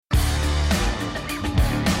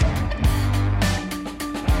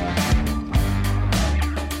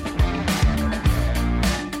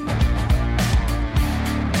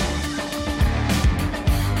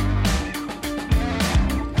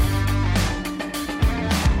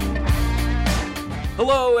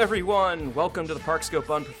Hello, everyone. Welcome to the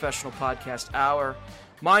Parkscope Unprofessional Podcast Hour.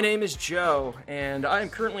 My name is Joe, and I am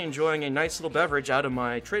currently enjoying a nice little beverage out of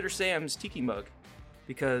my Trader Sam's tiki mug,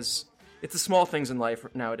 because it's the small things in life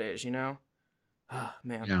nowadays, you know? Ah,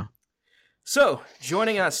 man. Yeah. So,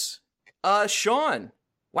 joining us, Sean.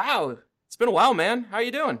 Wow, it's been a while, man. How are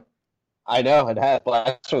you doing? I know, it had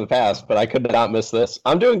blast from the past, but I could not miss this.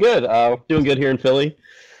 I'm doing good. Doing good here in Philly.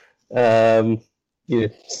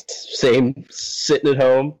 Same, sitting at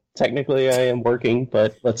home. Technically, I am working,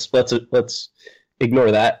 but let's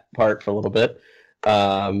ignore that part for a little bit.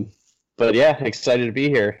 But yeah, excited to be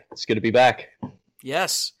here. It's good to be back.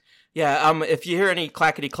 Yes. Yeah, if you hear any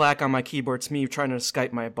clackety-clack on my keyboard, it's me trying to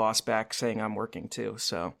Skype my boss back saying I'm working too,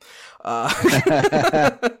 so. You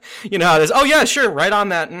know how it is. Oh yeah, sure, right on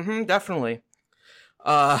that. Definitely.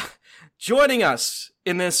 Joining us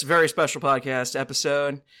in this very special podcast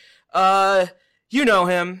episode, you know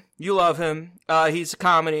him, you love him. He's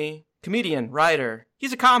a comedian, writer.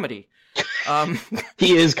 He's a comedy.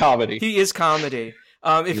 He is comedy. He is comedy.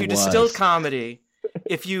 If you distilled comedy,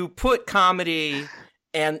 if you put comedy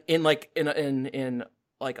and in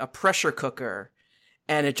a pressure cooker,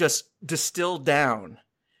 and it just distilled down,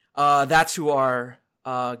 that's who our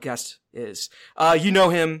guest is. You know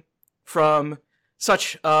him from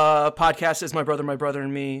such podcasts as My Brother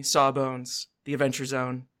and Me, Sawbones, The Adventure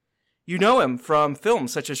Zone. You know him from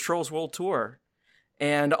films such as Trolls World Tour,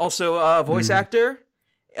 and also a voice actor,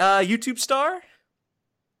 YouTube star.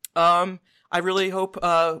 I really hope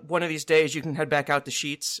one of these days you can head back out to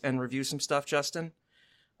Sheets and review some stuff, Justin.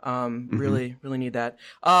 Really need that.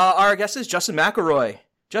 Our guest is Justin McElroy.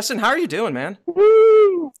 Justin, how are you doing, man?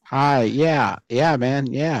 Woo! Hi, yeah, man,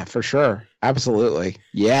 yeah, for sure, absolutely,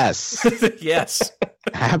 yes, yes,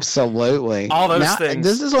 absolutely. All those things.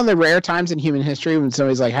 This is one of the rare times in human history when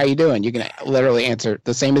somebody's like, "How you doing?" You can literally answer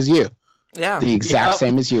the same as you. Yeah, the exact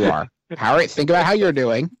same as you are. Think about how you're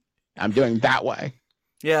doing. I'm doing that way.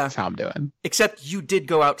 Yeah, that's how I'm doing. Except you did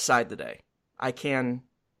go outside today.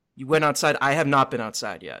 You went outside. I have not been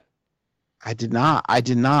outside yet. I did not. I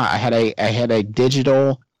had a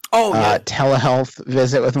digital telehealth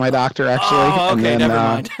visit with my doctor, actually. Oh, okay, never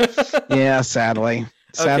mind. Yeah, sadly,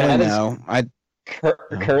 no.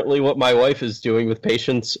 Currently what my wife is doing with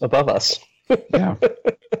patients above us. Yeah.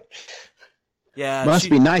 Yeah. Must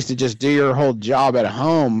be nice to just do your whole job at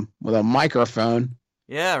home with a microphone.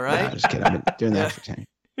 Yeah, right? No, just kidding. I've been doing that for 10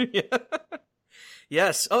 years. Yeah.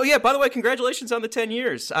 Yes. Oh, yeah, by the way, congratulations on the 10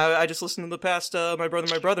 years. I just listened to the past My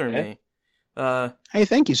Brother and Me. Hey,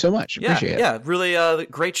 thank you so much. Appreciate it. Yeah, really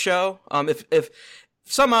great show. If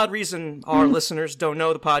some odd reason our listeners don't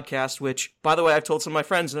know the podcast, which, by the way, I've told some of my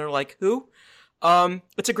friends, and they're like, who?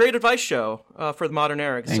 It's a great advice show for the modern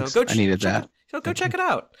era. Thanks. So go I needed that. So go check it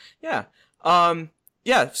out. Yeah.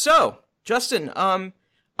 So, Justin,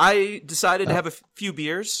 I decided to have a few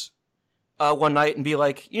beers one night and be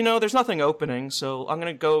like, there's nothing opening, so I'm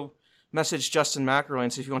going to go message Justin McElroy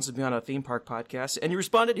and see if he wants to be on a theme park podcast. And you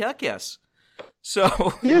responded, heck yes.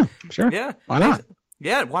 So yeah, sure. Yeah. Why not?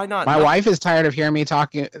 Yeah, why not? My wife is tired of hearing me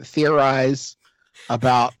theorize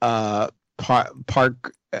about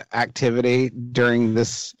park activity during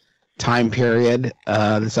this time period,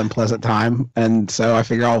 this unpleasant time, and so I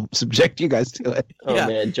figure I'll subject you guys to it. Oh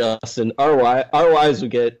man, Justin, our wives would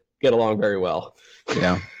get along very well.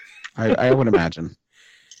 Yeah, I would imagine.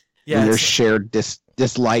 Yeah, their shared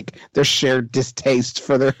dislike, their shared distaste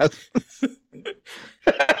for their husbands.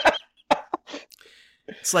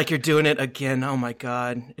 It's like you're doing it again. Oh my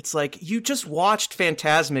god! It's like you just watched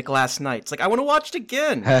Fantasmic last night. It's like I want to watch it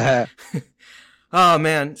again. Oh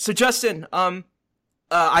man! So Justin,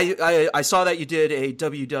 I saw that you did a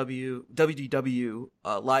WDW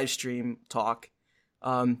live stream talk.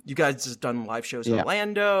 You guys have done live shows in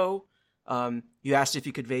Orlando. You asked if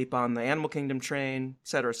you could vape on the Animal Kingdom train, et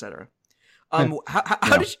cetera, et cetera. How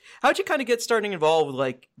did you kind of get starting involved with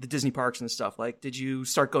like the Disney parks and stuff? Like, did you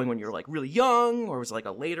start going when you were like really young, or was it like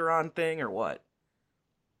a later on thing, or what?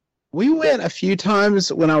 We went a few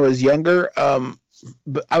times when I was younger.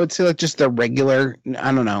 But I would say like just the regular.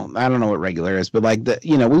 I don't know what regular is, but like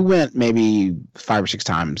we went maybe 5 or 6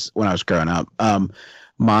 times when I was growing up.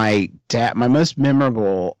 My most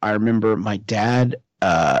memorable. I remember my dad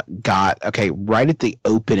got right at the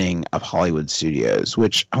opening of Hollywood Studios,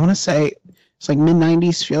 which I want to say. It's like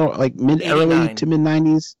mid-90s, feel like early to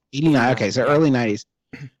mid-90s, 89. Okay, so early 90s.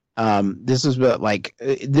 This was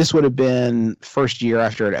this would have been first year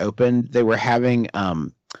after it opened. They were having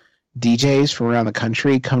DJs from around the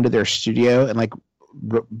country come to their studio and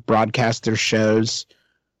broadcast their shows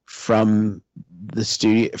from the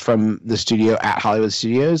studio at Hollywood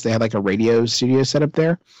Studios. They had like a radio studio set up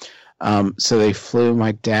there. So they flew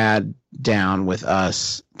my dad down with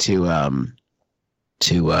us to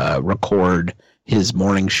record his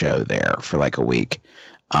morning show there for like a week.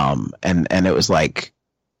 And it was like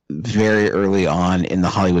very early on in the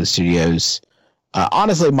Hollywood studios.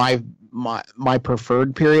 Honestly, my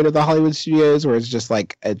preferred period of the Hollywood studios, where it's just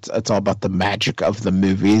like it's all about the magic of the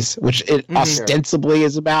movies, which it ostensibly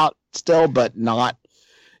is about still, but not,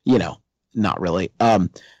 not really.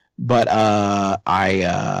 But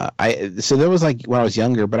so there was like when I was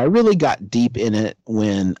younger, but I really got deep in it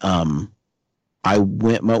when I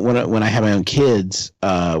went when I had my own kids.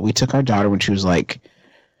 We took our daughter when she was like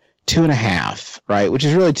 2.5, right, which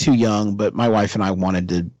is really too young, but my wife and I wanted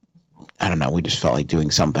to. I don't know. We just felt like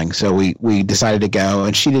doing something. So we decided to go,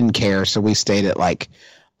 and she didn't care. So we stayed at like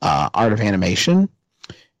Art of Animation.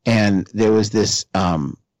 And there was this,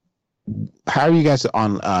 how are you guys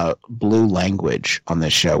on Blue Language on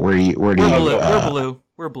this show? We're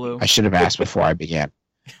blue. I should have asked before I began.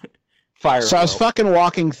 Fire. So I was fucking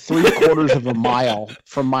walking 3/4 of a mile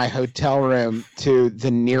from my hotel room to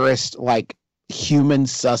the nearest like human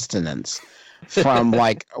sustenance. From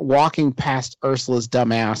like walking past Ursula's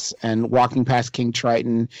Dumbass and walking past King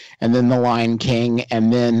Triton and then the Lion King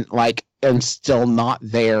and then like I'm still not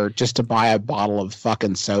there just to buy a bottle of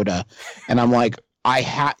fucking soda. And I'm like,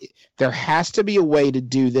 there has to be a way to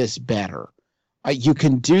do this better. You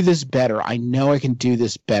can do this better. I know I can do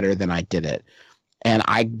this better than I did it. And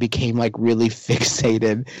I became like really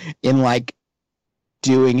fixated in like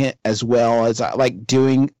doing it as well as I like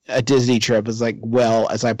doing a Disney trip as like well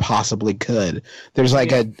as I possibly could. There's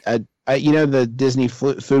like a the Disney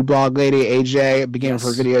food blog lady AJ began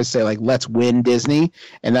her videos say like let's win Disney,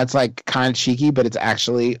 and that's like kind of cheeky, but it's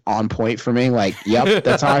actually on point for me. Like, yep,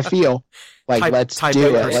 that's how I feel. Like let's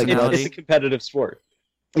do it. Like it's a competitive sport.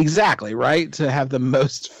 Exactly, right? To have the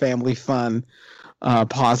most family fun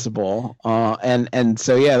possible. And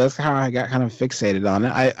so yeah, that's how I got kind of fixated on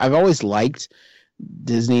it. I've always liked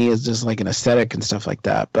Disney is just like an aesthetic and stuff like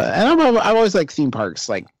that. But and I've always liked theme parks,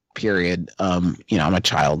 like period. I'm a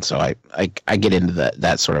child, so I get into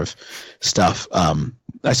that sort of stuff.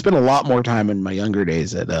 I spent a lot more time in my younger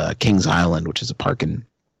days at Kings Island, which is a park in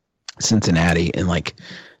Cincinnati, in like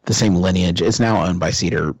the same lineage. It's now owned by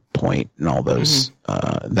Cedar Point and all those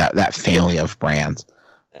that family of brands.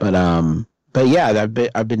 But yeah,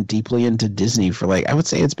 I've been deeply into Disney for like I would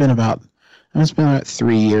say it's been about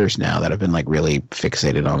 3 years now that I've been like really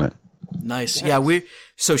fixated on it. Nice. Yeah,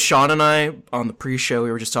 so Sean and I on the pre-show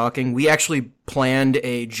we were just talking. We actually planned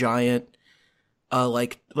a giant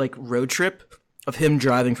like road trip of him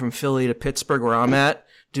driving from Philly to Pittsburgh where I'm at,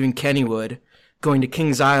 doing Kennywood, going to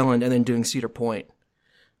Kings Island and then doing Cedar Point.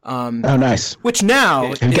 Oh, nice. Which now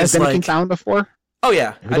have you guys been to Kings Island before? Oh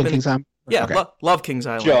yeah, I've been Kings Island. Yeah, okay. Love Kings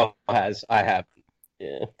Island. Joe has. I have.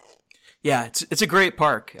 Yeah. Yeah, it's a great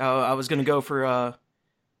park. I was gonna go for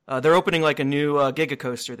they're opening like a new Giga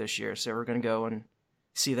Coaster this year, so we're gonna go and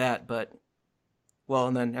see that. But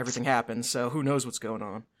and then everything happens, so who knows what's going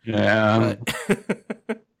on? Yeah.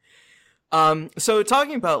 But, so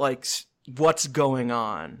talking about like what's going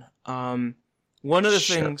on, one of the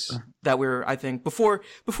things that I think before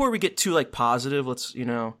we get too like positive, let's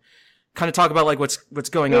kind of talk about like what's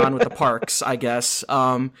going on with the parks, I guess.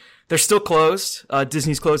 They're still closed.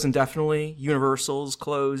 Disney's closed indefinitely. Universal's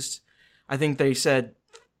closed. I think they said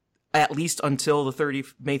at least until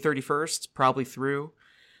May 31st, probably through.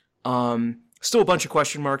 Still a bunch of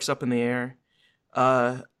question marks up in the air.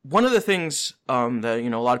 One of the things that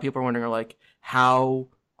a lot of people are wondering are like, how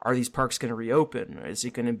are these parks going to reopen? Is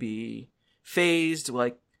it going to be phased?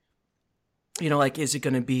 Like, is it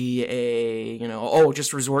going to be a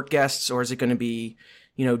just resort guests, or is it going to be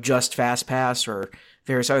just Fast Pass or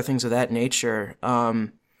various other things of that nature?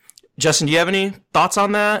 Justin, do you have any thoughts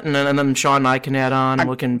on that? And then Sean and I can add on and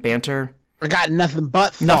we can banter. I got nothing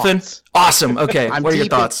but thoughts. Nothing? Awesome. Okay. What are your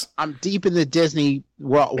thoughts? I'm deep in the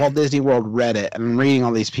Walt Disney World Reddit, and I'm reading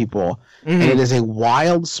all these people, and it is a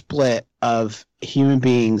wild split of human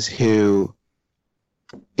beings who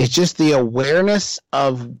it's just the awareness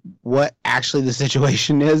of what actually the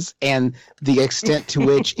situation is and the extent to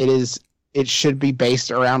which it should be based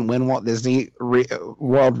around when Walt Disney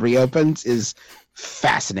World reopens is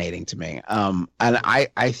fascinating to me. And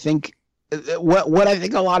I think what I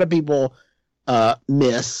think a lot of people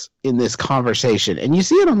miss in this conversation, and you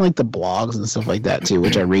see it on like the blogs and stuff like that too,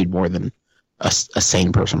 which I read more than a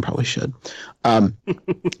sane person probably should,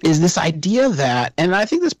 is this idea that, and I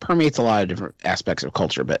think this permeates a lot of different aspects of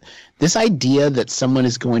culture, but this idea that someone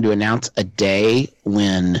is going to announce a day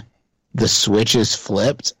when the switch is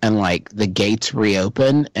flipped and like the gates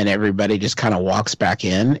reopen and everybody just kind of walks back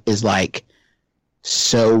in is like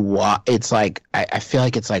it's like I feel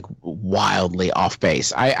like it's like wildly off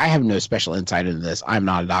base. I have no special insight into this. I'm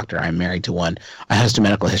not a doctor. I'm married to one. I host a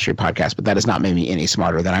medical history podcast, but that has not made me any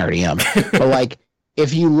smarter than I already am. But like,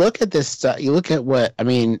 if you look at this stuff, you look at what I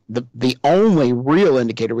mean. The only real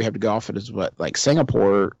indicator we have to go off of is what like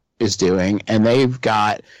Singapore is doing, and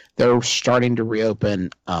they're starting to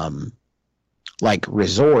reopen like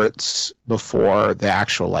resorts before the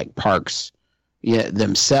actual like parks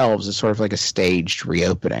themselves is sort of like a staged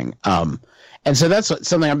reopening. And so that's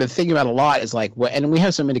something I've been thinking about a lot is like, and we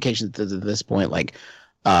have some indications that at this point, like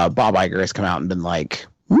Bob Iger has come out and been like,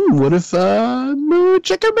 what if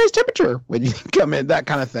check your base temperature when you come in, that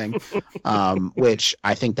kind of thing. Which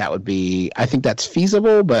I think I think that's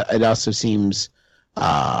feasible, but it also seems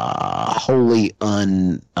wholly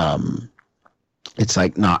it's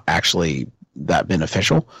like not actually that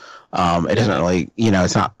beneficial. It doesn't really,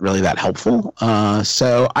 it's not really that helpful.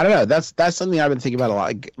 So I don't know. That's something I've been thinking about a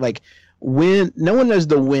lot. Like when no one knows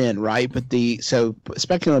the when, right? But so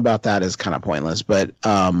speculating about that is kind of pointless. But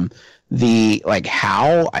the like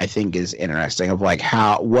how I think is interesting of like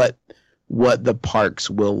what the parks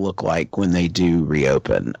will look like when they do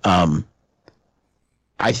reopen. I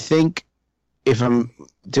think if I'm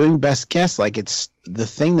doing best guess, like it's the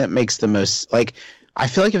thing that makes the most like I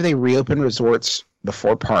feel like if they reopen resorts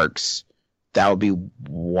before parks, that would be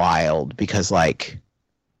wild because like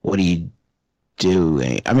what are you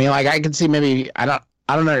doing? I mean, like I can see maybe I don't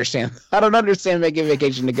understand making a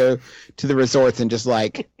vacation to go to the resorts and just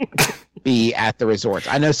like be at the resorts.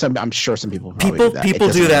 I know I'm sure some people probably do that. People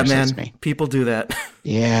do that, man. People do that.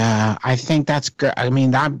 Yeah, I think that's good. I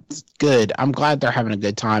mean, that's good. I'm glad they're having a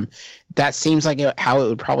good time. That seems like how it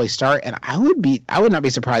would probably start, and I would not be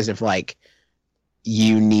surprised if like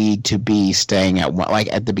you need to be staying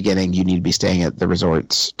at the beginning, you need to be staying at the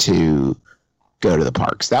resorts to go to the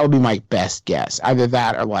parks. That would be my best guess. Either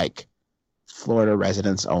that or like Florida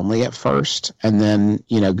residents only at first, and then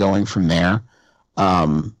going from there.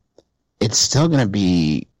 It's still going to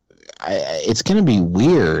be, it's going to be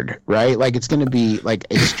weird, right? Like it's going to be like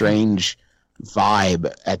a strange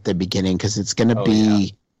vibe at the beginning because it's going to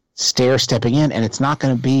be stair stepping in, and it's not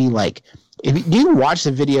going to be like. If you watch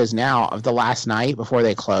the videos now of the last night before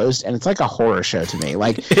they closed, and it's like a horror show to me.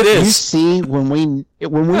 Like it is. You see when we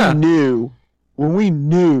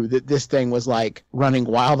knew that this thing was like running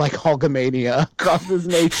wild like Hulkamania across this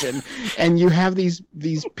nation, and you have these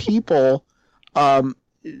people,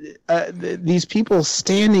 these people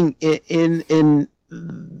standing in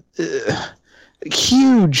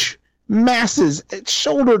huge masses,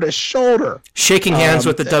 shoulder to shoulder, shaking hands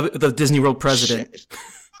with the Disney World president.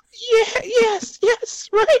 Yeah. Yes.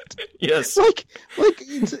 Right. Yes. Like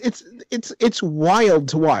it's wild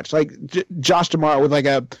to watch. Like Josh D'Amaro with like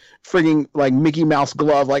a frigging like Mickey Mouse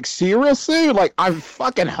glove. Like, see you real soon. Like, I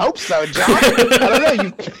fucking hope so, Josh. I don't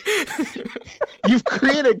know. You've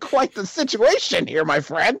created quite the situation here, my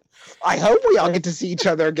friend. I hope we all get to see each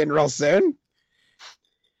other again real soon.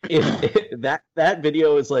 That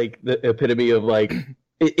video is like the epitome of like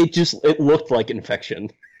it looked like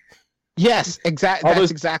infection. Yes, exactly.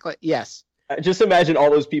 That's exactly. Yes. Just imagine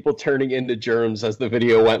all those people turning into germs as the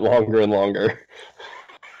video went longer and longer.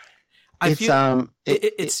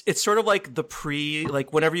 It's sort of like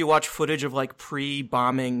like whenever you watch footage of like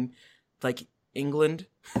pre-bombing, like England,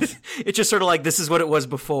 it's just sort of like this is what it was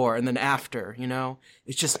before and then after.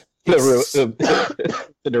 It's just the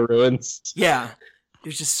ruins. Yeah,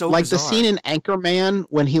 it's just so like bizarre. the scene in Anchorman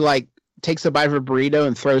when he like takes a bite of a burrito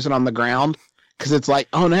and throws it on the ground. Because it's like,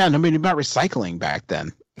 oh no, nobody knew about recycling back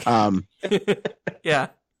then. Yeah.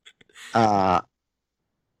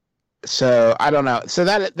 So I don't know. So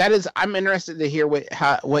that is, I'm interested to hear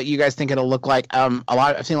what you guys think it'll look like.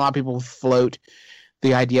 I've seen a lot of people float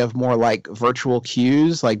the idea of more like virtual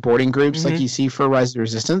queues, like boarding groups, like you see for Rise of the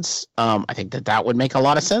Resistance. I think that would make a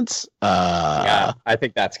lot of sense. Yeah, I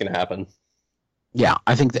think that's gonna happen. Yeah,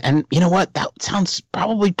 I think and you know what? That sounds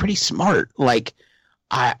probably pretty smart. Like.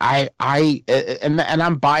 And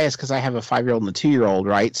I'm biased because I have a 5-year-old and a 2-year-old,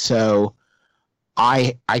 right? So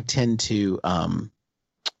I tend to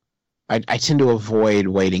I tend to avoid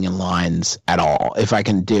waiting in lines at all if I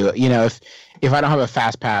can do it. If I don't have a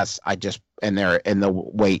fast pass, and the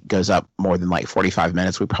wait goes up more than like 45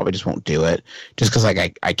 minutes, we probably just won't do it just because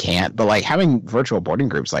like I can't. But like having virtual boarding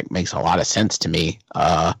groups like makes a lot of sense to me.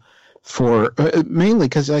 For mainly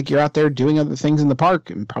because like you're out there doing other things in the park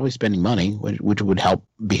and probably spending money, which would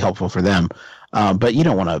be helpful for them. But you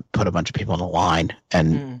don't want to put a bunch of people in a line,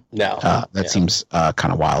 and that seems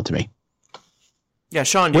kind of wild to me. Yeah,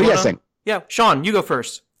 Sean. What do you guys think? Yeah, Sean, you go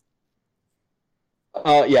first.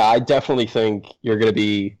 Yeah, I definitely think you're going to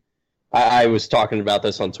be I was talking about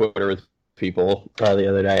this on Twitter with people the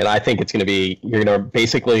other day, and I think it's going to be, you're going to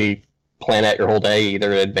basically plan out your whole day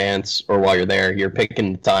either in advance or while you're there. You're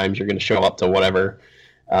picking the times you're going to show up to whatever.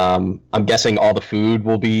 I'm guessing all the food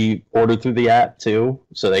will be ordered through the app too,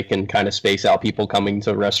 so they can kind of space out people coming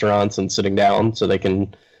to restaurants and sitting down, so they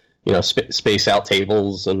can, space out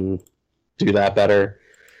tables and do that better.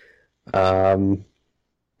 And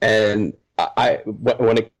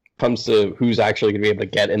when it comes to who's actually going to be able to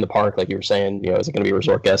get in the park, like you were saying, is it going to be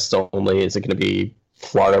resort guests only? Is it going to be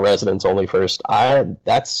Florida residents only first?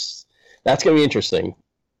 That's going to be interesting,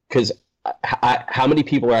 because how many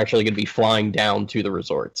people are actually going to be flying down to the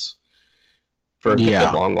resorts for a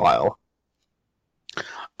good long while?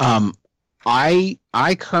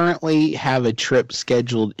 I currently have a trip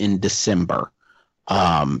scheduled in December.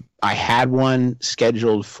 I had one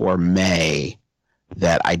scheduled for May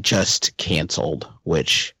that I just canceled,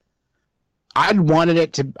 which I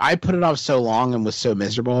put it off so long and was so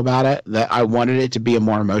miserable about it that I wanted it to be a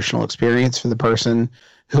more emotional experience for the person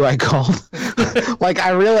who I called. Like,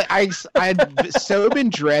 I had so been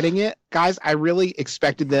dreading it, guys. I really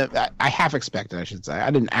expected that. I half expected, I should say. I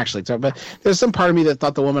didn't actually expect, but there's some part of me that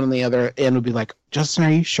thought the woman on the other end would be like, Justin,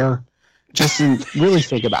 are you sure? Justin, really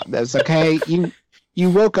think about this, okay? You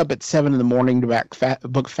woke up at 7 a.m. to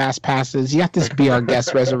book fast passes. You have to be our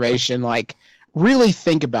guest reservation. Like, really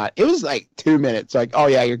think about it. It was like 2 minutes. Like, oh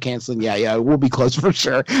yeah, you're canceling. Yeah, we'll be close for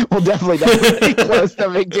sure. We'll definitely be close. No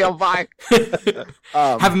big deal. Bye.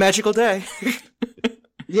 Have a magical day.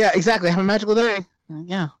 Yeah, exactly. Have a magical day.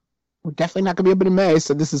 Yeah, we're definitely not gonna be open in May.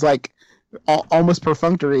 So this is like almost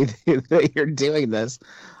perfunctory that you're doing this.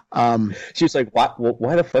 She was like,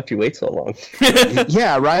 why the fuck do you wait so long?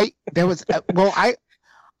 Yeah, right. There was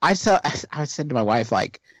I said to my wife,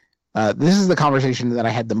 like, this is the conversation that I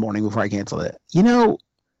had the morning before I canceled it.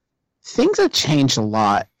 Things have changed a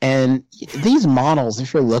lot, and these models,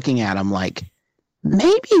 if you're looking at them, like,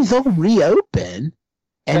 maybe they'll reopen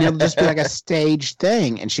and it'll just be like a staged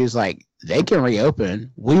thing. And she was like, they can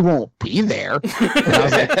reopen. We won't be there. And I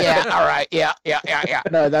was like, yeah, all right. Yeah.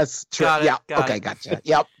 No, that's true. Got it. Gotcha.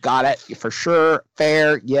 Yep. Got it. For sure.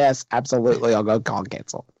 Fair. Yes, absolutely. I'll go call and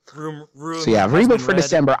cancel. Room. So yeah, rebook for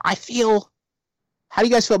December. How do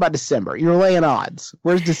you guys feel about December? You're laying odds.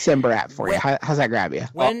 Where's December at for you? How's that grab you?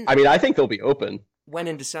 I think they'll be open. When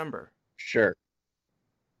in December? Sure.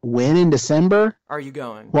 When in December? Are you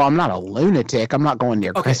going? Well, I'm not a lunatic. I'm not going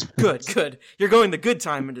near Christmas. Good. You're going the good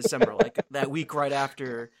time in December, like that week right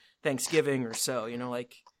after Thanksgiving or so,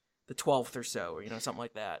 like the 12th or so, or something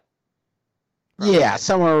like that. Probably. Yeah,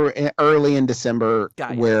 somewhere early in December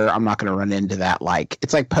where I'm not going to run into that. Like,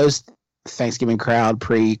 it's like post-Thanksgiving crowd,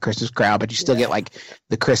 pre-Christmas crowd, but you still get like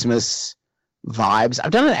the Christmas vibes. I've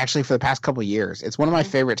done it actually for the past couple of years. It's one of my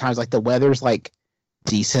favorite times. Like, the weather's like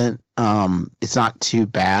decent. It's not too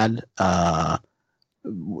bad,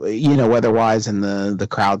 weather-wise, and the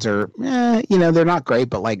crowds are, they're not great,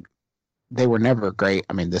 but like they were never great.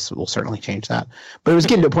 I mean, this will certainly change that. But it was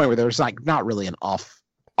getting to a point where there was like not really an off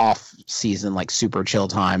season, like super chill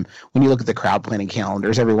time. When you look at the crowd planning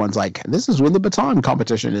calendars, everyone's like, this is when the baton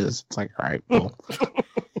competition is. It's like, all right, cool.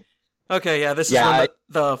 Okay, yeah, this is when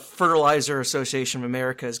the Fertilizer Association of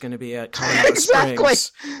America is going to be at Colorado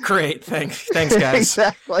Springs. Great, thanks guys.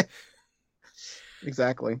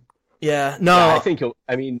 Exactly. Yeah, no. Yeah, I think they'll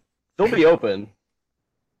be open.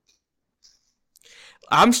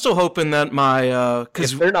 I'm still hoping that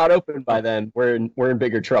if they're not open by then, we're in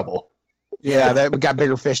bigger trouble. Yeah, we got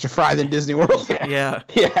bigger fish to fry than Disney World. Yeah.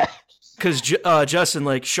 Because Justin,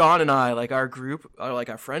 like Sean and I, like our group, or like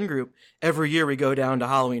our friend group, every year we go down to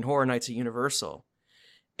Halloween Horror Nights at Universal,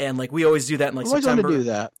 and like we always do that in like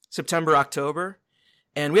September, October,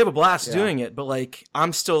 and we have a blast doing it. But like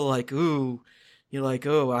I'm still like, ooh, you're like,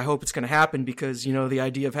 oh, I hope it's gonna happen, because the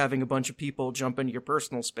idea of having a bunch of people jump into your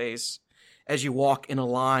personal space as you walk in a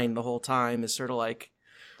line the whole time is sort of like.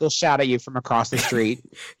 They'll shout at you from across the street.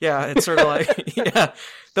 Yeah, it's sort of like,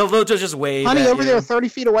 they'll just wave. Honey, over there 30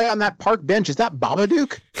 feet away on that park bench, is that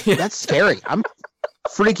Babadook? That's scary. I'm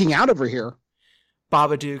freaking out over here.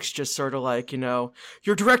 Babadook's just sort of like, your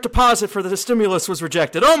direct deposit for the stimulus was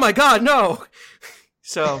rejected. Oh my God, no!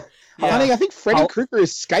 So, yeah. Honey, I think Freddy Krueger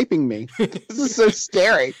is Skyping me. This is so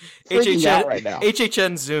scary. Freaking out right now.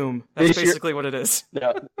 HHN Zoom. That's basically what it is.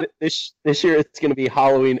 No, this year it's going to be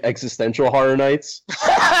Halloween Existential Horror Nights.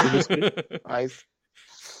 Nice.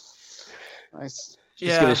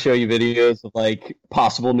 Just going to show you videos of like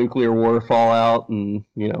possible nuclear war fallout and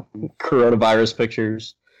coronavirus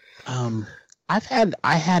pictures. I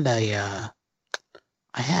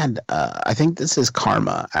think this is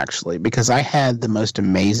karma, actually, because I had the most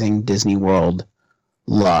amazing Disney World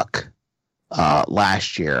luck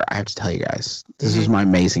last year. I have to tell you guys, this was my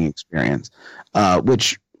amazing experience,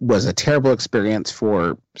 which was a terrible experience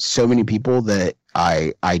for so many people that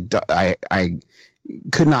I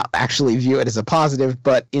could not actually view it as a positive,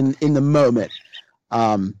 but in the moment.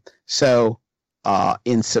 So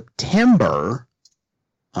in September,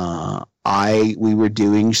 we were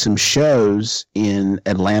doing some shows in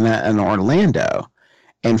Atlanta and Orlando.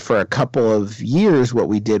 And for a couple of years, what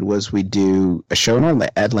we did was we do a show in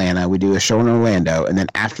Atlanta, we do a show in Orlando, and then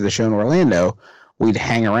after the show in Orlando, we'd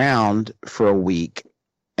hang around for a week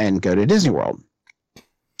and go to Disney World.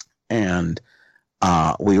 And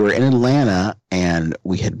we were in Atlanta, and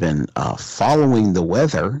we had been following the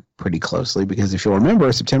weather pretty closely because if you'll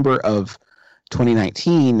remember, September of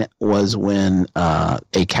 2019 was when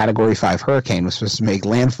a Category 5 hurricane was supposed to make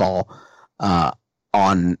landfall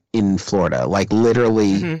in Florida, like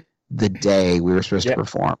literally the day we were supposed to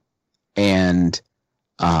perform. And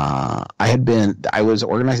I was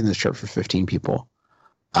organizing this trip for 15 people,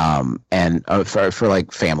 and for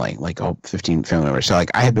like family, like 15 family members. So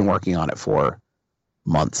like I had been working on it for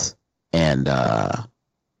months, and our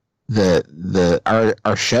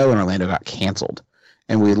show in Orlando got canceled,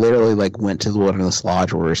 and we literally like went to the Wilderness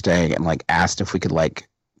Lodge where we were staying and like asked if we could like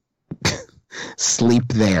sleep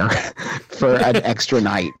there for an extra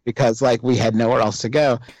night because like we had nowhere else to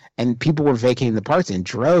go, and people were vacating the parks in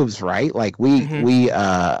droves, right? Like we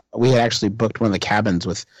had actually booked one of the cabins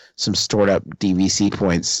with some stored up DVC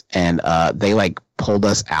points, and they like pulled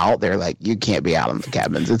us out. They're like, you can't be out in the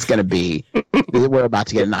cabins. It's gonna be we're about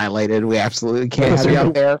to get annihilated. We absolutely can't have you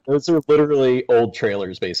out there. Those are literally old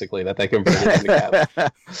trailers basically that they converted into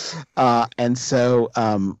cabins. And so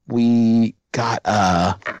we got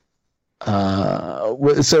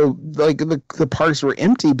so like the parks were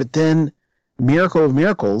empty, but then miracle of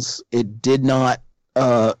miracles, it did not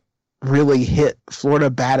really hit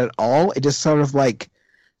Florida bad at all. It just sort of like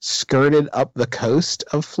skirted up the coast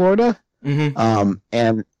of Florida. And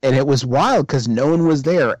it was wild because no one was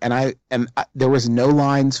there, and there was no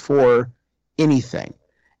lines for anything,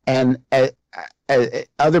 and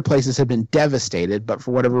other places had been devastated, but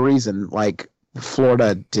for whatever reason, like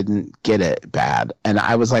Florida didn't get it bad. And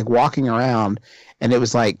I was like walking around, and it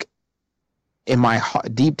was like in my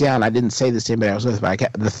deep down, I didn't say this to anybody I was with, but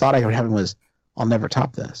the thought I was having was, I'll never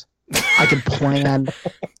top this. I could plan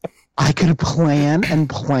and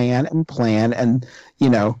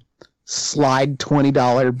slide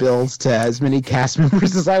 $20 bills to as many cast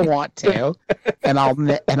members as I want to, and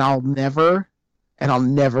I'll never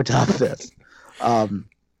top this.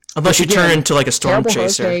 Unless you turn into like a storm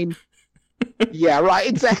chaser. Hurricane. Yeah, right,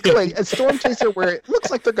 exactly. A storm chaser where it looks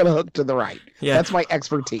like they're going to hook to the right. Yeah. That's my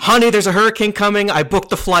expertise. Honey, there's a hurricane coming. I booked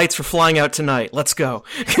the flights for flying out tonight. Let's go.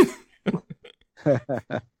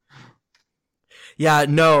 Yeah,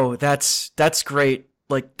 no, that's great.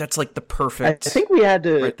 Like that's like the perfect. I think we had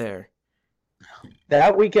to right there.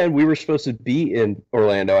 That weekend we were supposed to be in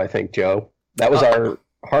Orlando. I think, Joe. That was our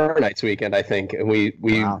Horror Nights weekend. I think, and we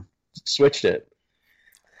switched it.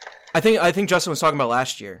 I think Justin was talking about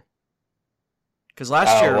last year. Because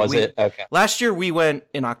last year we went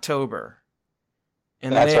in October,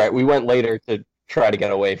 and that's right. We went later to try to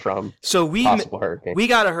get away from possible hurricane. We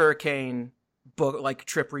got a hurricane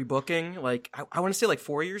trip rebooking. Like I want to say like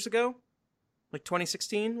 4 years ago, like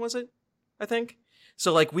 2016 was it? I think.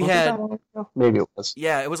 So like we had maybe it was.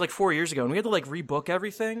 Yeah, it was like 4 years ago, and we had to like rebook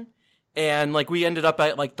everything, and like we ended up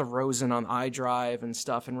at like the Rosen on iDrive and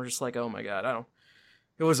stuff, and we're just like, oh my god,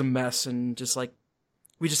 it was a mess, and just like.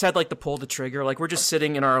 We just had like to pull the trigger. Like we're just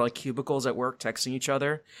sitting in our like cubicles at work texting each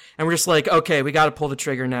other. And we're just like, okay, we got to pull the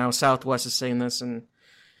trigger now. Southwest is saying this, and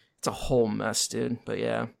it's a whole mess, dude. But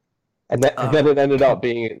yeah. And then it ended up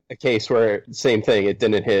being a case where same thing. It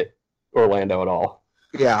didn't hit Orlando at all.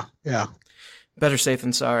 Yeah. Yeah. Better safe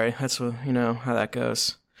than sorry. That's what, how that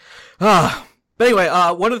goes. But anyway,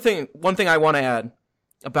 one thing I want to add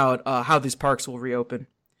about how these parks will reopen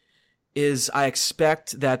is I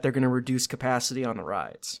expect that they're going to reduce capacity on the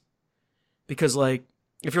rides. Because, like,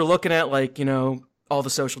 if you're looking at, like, all the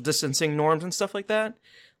social distancing norms and stuff like that,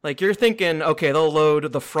 like, you're thinking, okay, they'll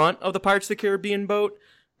load the front of the Pirates of the Caribbean boat,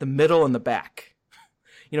 the middle, and the back.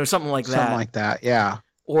 Something like that. Something like that, yeah.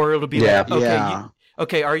 Or it'll be like, okay,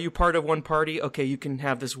 okay, are you part of one party? Okay, you can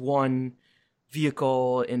have this one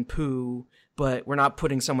vehicle in Pooh, but we're not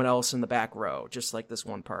putting someone else in the back row, just like this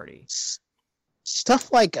one party.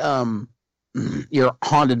 Stuff like your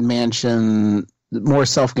Haunted Mansion, more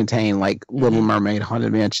self-contained, like Little Mermaid,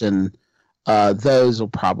 Haunted Mansion, those will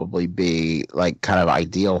probably be like kind of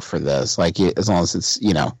ideal for this. Like as long as it's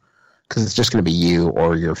because it's just going to be you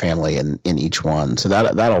or your family in each one. So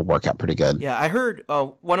that'll work out pretty good. Yeah, I heard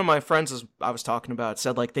one of my friends I was talking about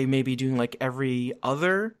said like they may be doing like every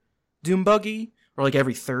other Doom buggy or like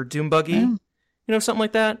every third Doom buggy, you know, something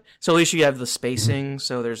like that. So at least you have the spacing,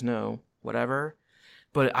 so there's no whatever.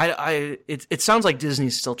 But it sounds like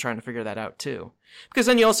Disney's still trying to figure that out too. Because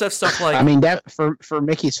then you also have stuff like, I mean, that for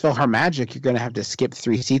Mickey's PhilharMagic, you're going to have to skip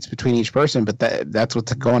 3 seats between each person, but that's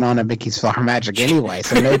what's going on at Mickey's PhilharMagic anyway,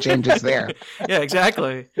 so no changes there. Yeah,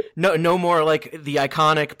 exactly. No more like the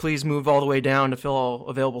iconic "please move all the way down to fill all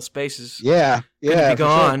available spaces." Yeah, be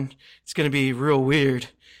gone. Sure. It's going to be real weird.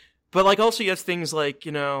 But like also you have things like,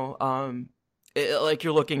 you know, like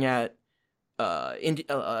you're looking at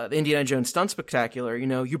the Indiana Jones Stunt Spectacular. You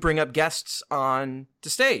know, you bring up guests on to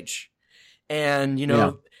stage. And, you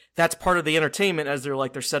know, that's part of the entertainment as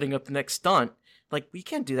they're setting up the next stunt. Like, we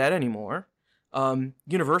can't do that anymore.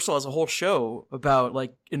 Universal has a whole show about,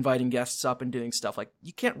 like, inviting guests up and doing stuff. Like,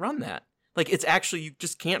 you can't run that. Like, it's actually, you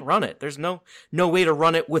just can't run it. There's no way to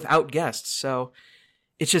run it without guests. So,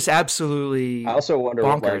 it's just absolutely I also wonder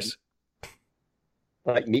bonkers.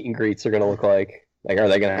 What, like meet and greets are going to look like. Like, are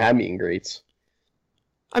they going to have meet and greets?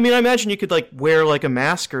 I mean, I imagine you could, like, wear, like, a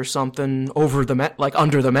mask or something over the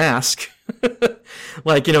under the mask.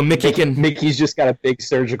 Like, you know, Mickey's just got a big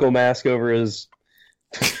surgical mask over his...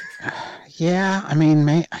 Yeah, I mean,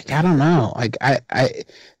 I don't know. Like, I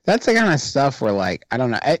that's the kind of stuff where, like, I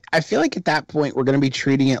don't know. I feel like at that point we're going to be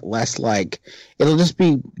treating it less like... It'll just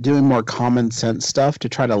be doing more common sense stuff to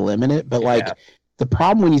try to limit it. But, like, the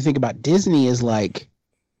problem when you think about Disney is, like,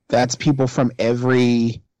 that's people from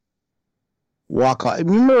every... walk on.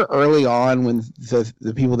 Remember early on when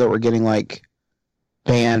the people that were getting like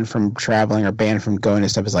banned from traveling or banned from going to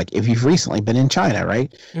stuff is like if you've recently been in China,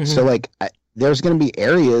 right? Mm-hmm. So like there's going to be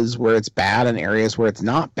areas where it's bad and areas where it's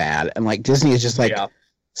not bad, and like Disney is just like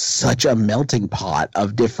such a melting pot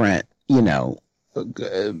of different, you know,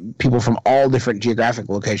 people from all different geographic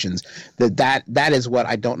locations that is what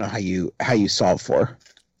I don't know how you solve for.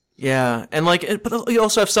 Yeah, and like but you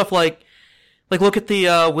also have stuff like look at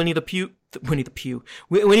the Winnie the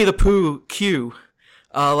Pooh queue.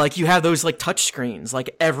 Like you have those like touch screens,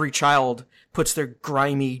 like every child puts their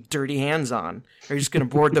grimy, dirty hands on. Are you just going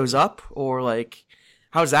to board those up, or like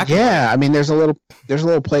how's that? Yeah, I mean, there's a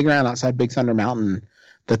little playground outside Big Thunder Mountain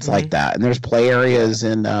that's like that, and there's play areas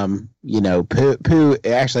in you know, Pooh.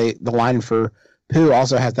 Actually, the line for Pooh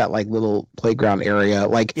also has that like little playground area.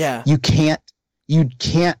 Like you can't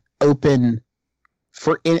open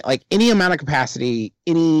for any amount of capacity,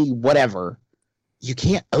 any whatever. You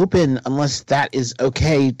can't open unless that is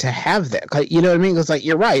okay to have that. You know what I mean? It's like,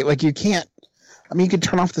 you're right. Like you can't, I mean, you can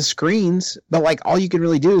turn off the screens, but like all you can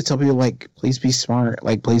really do is tell people like, please be smart.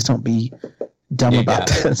 Like, please don't be dumb about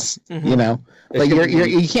this. Mm-hmm. You know, like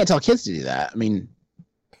you can't tell kids to do that. I mean,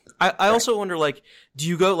 I also wonder, like, do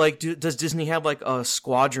you go like, does Disney have like a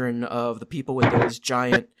squadron of the people with those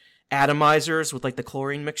giant atomizers with like the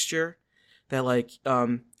chlorine mixture that like,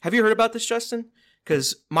 have you heard about this, Justin?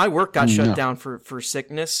 Because my work got shut down for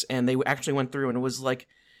sickness, and they actually went through, and it was like,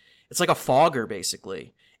 it's like a fogger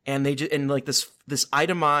basically, and they just, and like this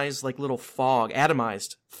itemized like little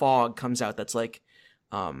atomized fog comes out that's like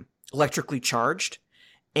electrically charged,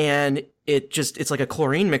 and it's like a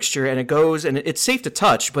chlorine mixture, and it goes, and it's safe to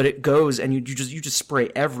touch, but it goes, and you just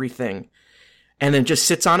spray everything, and then it just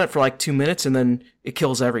sits on it for like 2 minutes, and then it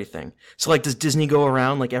kills everything. So like, does Disney go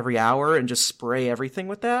around like every hour and just spray everything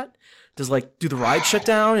with that? Does like do the ride shut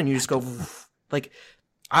down and you just go like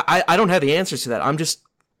I don't have the answers to that. I'm just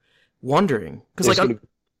wondering because like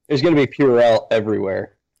there's gonna be Purell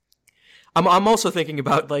everywhere. I'm also thinking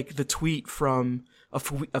about like the tweet from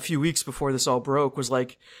a few weeks before this all broke was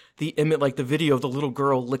like the video of the little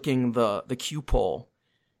girl licking the cue pole.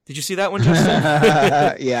 Did you see that one, Justin?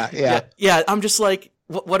 Yeah. I'm just like,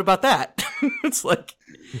 what about that? It's like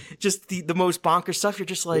just the most bonkers stuff. You're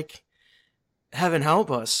just like, heaven help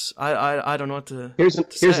us. I don't know what to Here's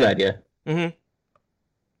an idea. Mm-hmm.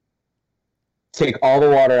 Take all the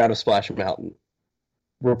water out of Splash Mountain.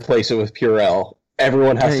 Replace it with Purell.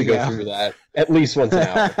 Everyone has to go through that at least once an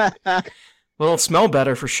hour. Well, it'll smell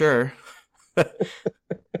better for sure.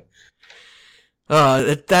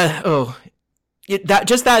 That'd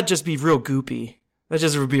just be real goopy. That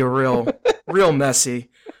just would be a real messy.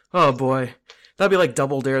 Oh boy. That'd be like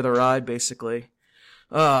Double Dare the Ride, basically.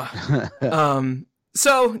 So,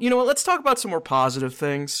 you know what, let's talk about some more positive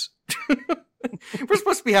things. We're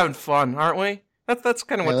supposed to be having fun, aren't we? That's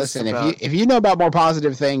kind of what this is about. If you know about more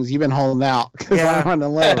positive things, you've been holding out, because I'm on the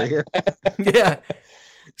low here. Yeah.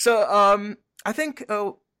 So, I think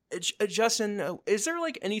Justin, is there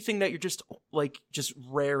like anything that you're just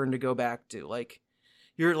raring to go back to? Like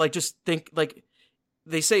you're like just think like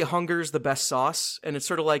they say hunger's the best sauce, and it's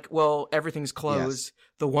sort of like, well, everything's closed. Yes.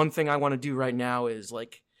 The one thing I want to do right now is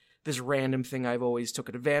like this random thing I've always took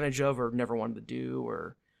advantage of or never wanted to do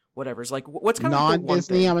or whatever. It's like what's kind of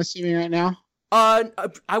non-Disney? I'm assuming right now.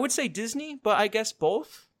 I would say Disney, but I guess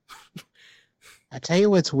both. I tell you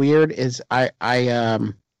what's weird is I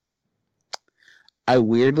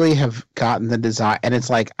weirdly have gotten the desire, and it's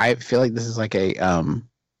like I feel like this is like a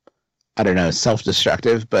I don't know,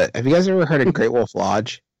 self-destructive, but have you guys ever heard of Great Wolf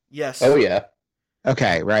Lodge? Yes. Oh yeah.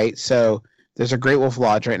 Okay, right. So there's a Great Wolf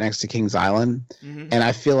Lodge right next to Kings Island, and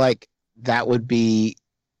I feel like that would be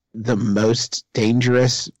the most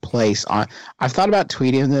dangerous place on. I've thought about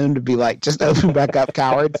tweeting them to be like, just open back up,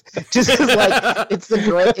 cowards. Just because, like, it's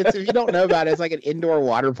if you don't know about it, it's like an indoor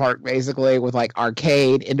water park basically with like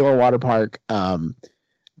arcade, indoor water park,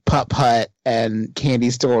 putt and candy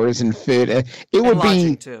stores and food. It would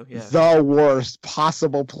be the worst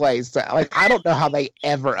possible place. Like, I don't know how they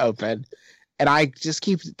ever open. And I just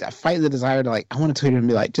keep fighting the desire to like, I want to tweet him and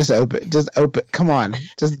be like, just open, come on,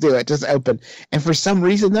 just do it, just open. And for some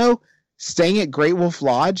reason though, staying at Great Wolf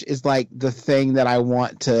Lodge is like the thing that I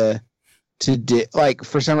want to do. Like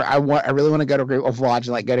for some, I really want to go to Great Wolf Lodge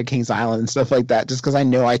and like go to Kings Island and stuff like that, just because I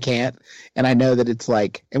know I can't, and I know that it's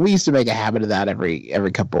like, and we used to make a habit of that every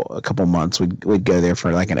couple months. We'd go there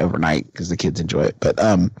for like an overnight because the kids enjoy it, but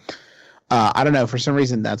I don't know. For some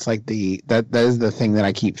reason, that's like that is the thing that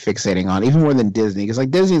I keep fixating on, even more than Disney. Because like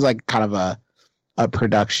Disney's like kind of a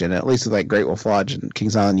production. At least with like Great Wolf Lodge and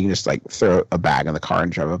Kings Island, you can just like throw a bag in the car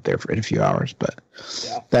and drive up there in a few hours. But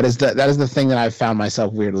that is the thing that I've found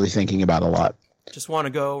myself weirdly thinking about a lot. Just want to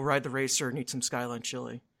go ride the racer and eat some Skyline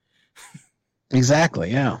chili. Exactly.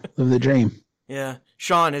 Yeah, live the dream. Yeah,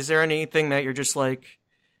 Sean, is there anything that you're just like,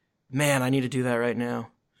 man, I need to do that right now?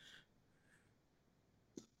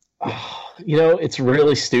 You know, it's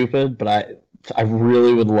really stupid, but I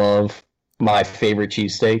really would love my favorite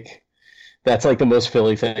cheesesteak. That's like the most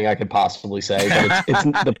Philly thing I could possibly say. But it's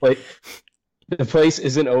the place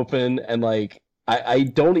isn't open, and like I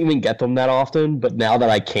don't even get them that often. But now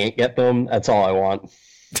that I can't get them, that's all I want.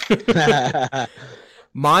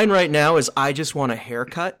 Mine right now is I just want a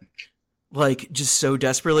haircut, like just so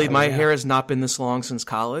desperately. My hair has not been this long since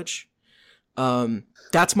college.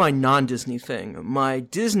 That's my non-Disney thing. My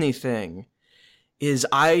Disney thing is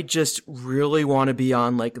I just really want to be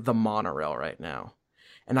on like the monorail right now.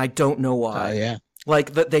 And I don't know why. Yeah.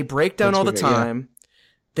 Like they break down all the time. Yeah.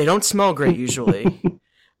 They don't smell great usually.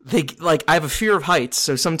 I have a fear of heights,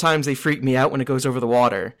 so sometimes they freak me out when it goes over the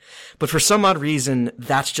water. But for some odd reason,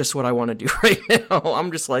 that's just what I want to do right now.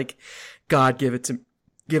 I'm just like, God, give it to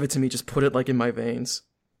me. Just put it like in my veins.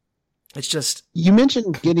 It's just... You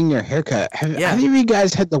mentioned getting your haircut. Have any of you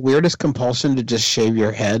guys had the weirdest compulsion to just shave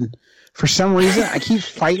your head? For some reason, I keep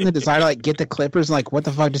fighting the desire to like get the clippers. And, like, what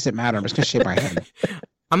the fuck does it matter? I'm just gonna shave my head.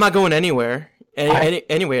 I'm not going anywhere.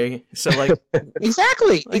 Anyway, so like...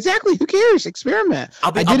 Exactly. Who cares? Experiment.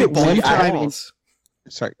 I did it one time.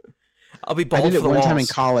 Sorry. I'll be bald. I did it one time in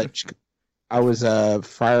college. I was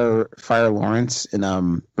Friar Lawrence in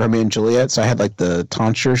Romeo and Juliet, so I had like the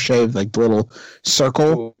tonsure shaved, like the little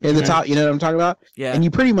circle in the top. You know what I'm talking about? Yeah. And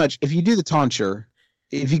you pretty much, if you do the tonsure,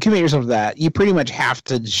 if you commit yourself to that, you pretty much have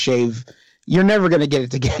to shave. You're never going to get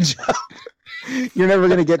it to catch up. You're never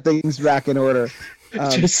going to get things back in order.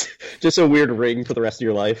 Just a weird ring for the rest of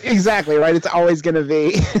your life. Exactly, right? It's always going to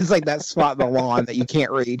be, it's like that spot in the lawn that you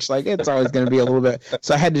can't reach. Like, it's always going to be a little bit.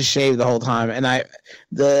 So I had to shave the whole time. And I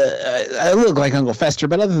look like Uncle Fester,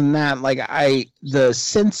 but other than that, like the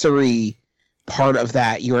sensory part of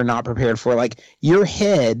that, you are not prepared for. Like, your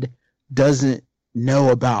head doesn't know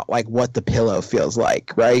about like what the pillow feels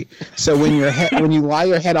like, right? So when when you lie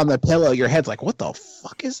your head on the pillow, your head's like, what the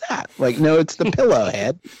fuck is that? Like, no, it's the pillow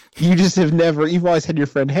head. You just you've always had your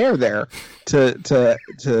friend hair there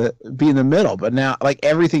to be in the middle, but now like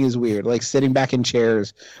everything is weird. Like sitting back in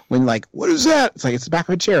chairs when like, what is that? It's like, it's the back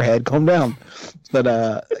of a chair, head, calm down. But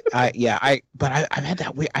I've had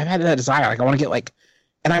that desire. Like I want to get like,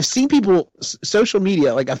 and I've seen people social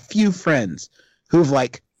media, like a few friends who've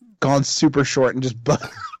like gone super short and just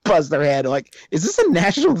buzz their head. Like, is this a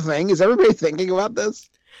national thing? Is everybody thinking about this?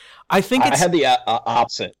 I think I had the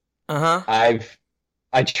opposite. I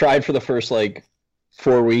tried for the first like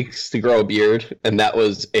 4 weeks to grow a beard, and that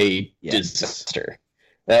was a disaster.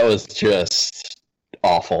 That was just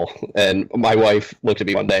awful. And my wife looked at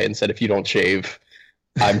me one day and said, "If you don't shave,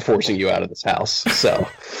 I'm forcing you out of this house." So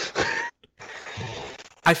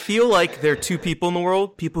I feel like there are two people in the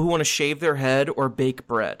world: people who want to shave their head or bake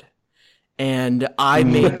bread. and I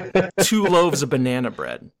made 2 loaves of banana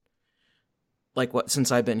bread.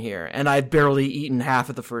 Since I've been here, and I've barely eaten half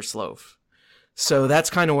of the first loaf. So that's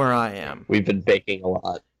kind of where I am. We've been baking a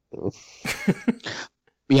lot.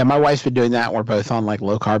 Yeah, my wife's been doing that. We're both on like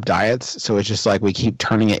low carb diets, so it's just like we keep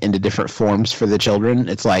turning it into different forms for the children.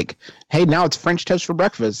 It's like, hey, now it's French toast for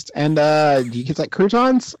breakfast, and do you kids like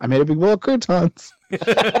croutons? I made a big bowl of croutons.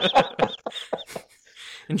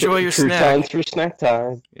 Enjoy your croutons snack. for snack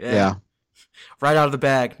time. Yeah, right out of the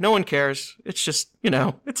bag. No one cares. It's just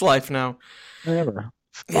it's life now. Whatever.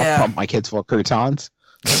 Yeah. I'll pump my kids full of croutons.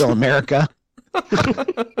 Still America.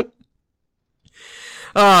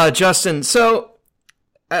 Justin, so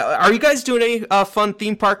are you guys doing any fun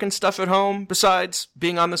theme park and stuff at home besides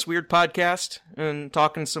being on this weird podcast and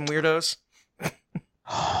talking to some weirdos?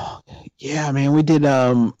 Yeah, man, we did.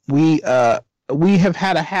 We have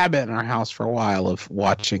had a habit in our house for a while of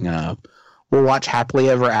watching. We'll watch Happily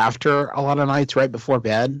Ever After a lot of nights right before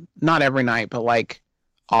bed. Not every night, but like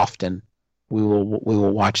often. We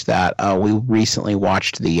will watch that. We recently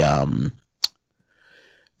watched the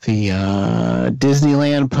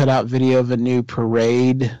Disneyland put out video of a new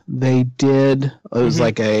parade they did. It was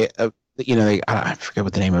like I forget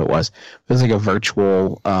what the name of it was. It was like a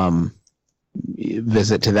virtual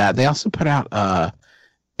visit to that. They also put out a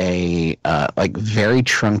like very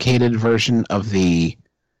truncated version of the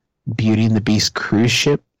Beauty and the Beast cruise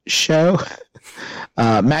ship show.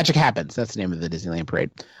 Magic Happens. That's the name of the Disneyland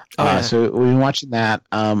parade. So we've been watching that.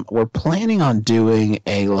 We're planning on doing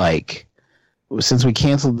since we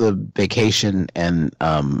canceled the vacation and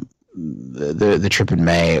the trip in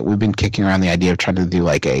May, we've been kicking around the idea of trying to do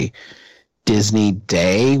like a Disney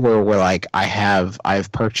day where we're like,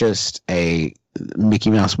 I've purchased a Mickey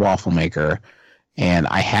Mouse waffle maker, and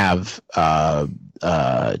I have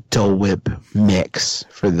Dole Whip mix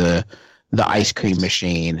for the ice cream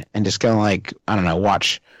machine, and just kind of like, I don't know,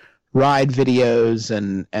 watch ride videos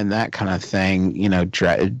and that kind of thing,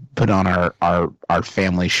 put on our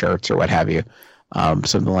family shirts or what have you,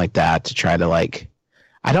 something like that to try to like,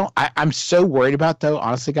 I'm so worried about though,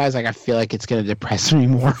 honestly guys, like I feel like it's going to depress me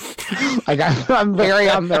more. Like I'm very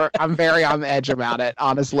on the edge about it,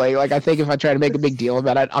 honestly. Like I think if I try to make a big deal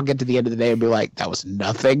about it, I'll get to the end of the day and be like, that was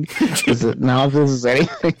nothing. Now this is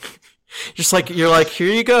anything. Just like you're like,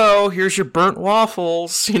 here you go, here's your burnt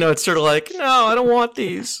waffles. It's sort of like, no, I don't want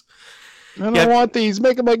these. I don't want these.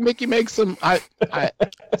 Make them like Mickey makes them.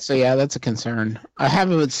 So yeah, that's a concern. I have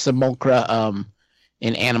it with Simulcra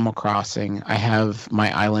in Animal Crossing. I have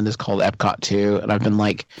my island is called Epcot 2, and I've been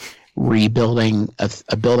like rebuilding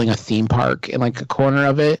building a theme park in like a corner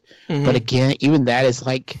of it. Mm-hmm. But again, even that is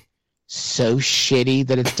like so shitty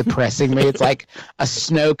that it's depressing me. It's like a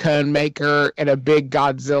snow cone maker and a big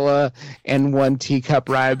Godzilla and one teacup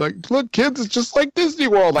ride. Like, look, kids, it's just like Disney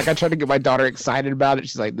World. Like, I try to get my daughter excited about it.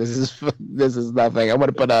 She's like, this is nothing. I want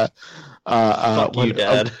to put fuck you,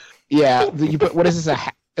 Dad. Yeah, you put what is this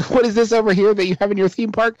what is this over here that you have in your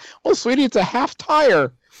theme park? Oh, sweetie, it's a half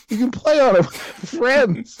tire. You can play on it with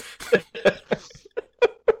friends. It's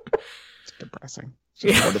depressing.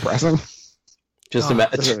 It's so depressing. Just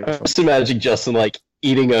imagine Justin like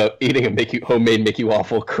eating a homemade Mickey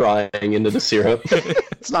waffle, crying into the syrup.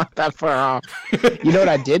 It's not that far off. You know what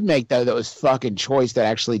I did make though that was fucking choice that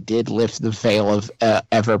actually did lift the veil of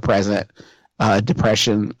ever-present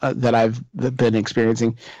depression that I've been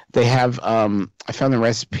experiencing. They have I found the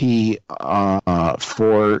recipe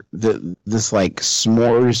for this like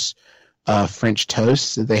s'mores French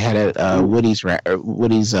toast that they had at Woody's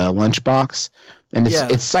lunchbox. And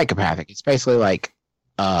it's psychopathic. It's basically like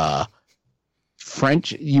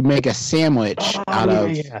French. You make a sandwich out of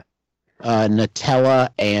Nutella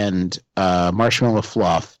and marshmallow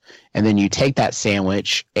fluff, and then you take that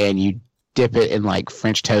sandwich and you dip it in like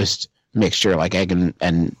French toast mixture, like egg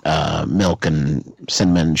and milk and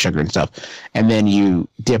cinnamon and sugar and stuff, and then you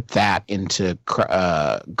dip that into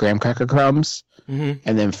graham cracker crumbs. Mm-hmm.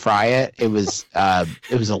 And then fry it. It was a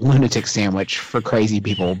lunatic sandwich for crazy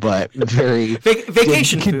people, but very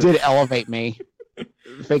vacation food. Did elevate me.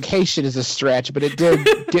 Vacation is a stretch, but it did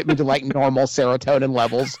get me to like normal serotonin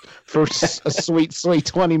levels for a sweet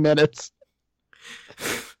 20 minutes.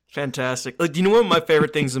 Fantastic. Like, do you know one of my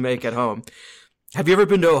favorite things to make at home? Have you ever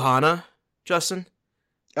been to Ohana, Justin?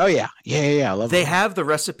 Oh yeah. I love it. They have the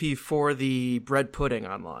recipe for the bread pudding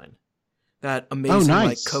online. That amazing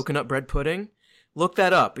like coconut bread pudding. Look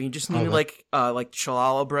that up, and you just need like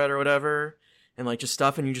chalala bread or whatever, and like just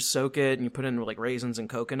stuff, and you just soak it, and you put in like raisins and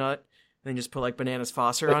coconut, and then just put like bananas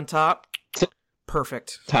Foster on top.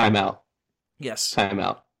 Perfect. Time out. Yes. Time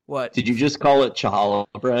out. What? Did you just call it chalala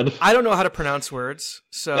bread? I don't know how to pronounce words,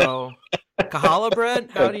 so Kahala bread?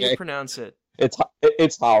 How do you pronounce it? It's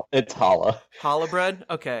challah. Challah bread?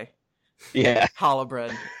 Okay. Yeah. Challah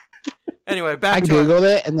bread. Anyway, back I to googled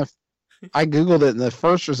it, and the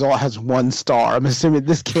first result has 1 star. I'm assuming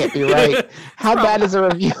this can't be right. How bad is a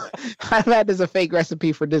review? How bad does a fake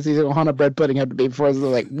recipe for Disney's Ohana bread pudding have to be before it's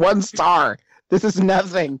like 1 star? This is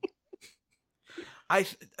nothing.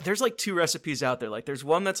 There's like 2 recipes out there. Like there's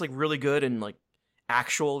one that's like really good and like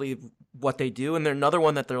actually what they do, and there's another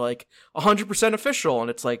one that they're like 100% official,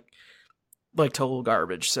 and it's like total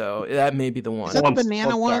garbage. So that may be the one. Is that the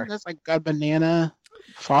banana one? That's like got banana.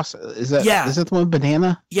 Foster, is that the one with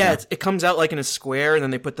banana? Yeah, it comes out like in a square, and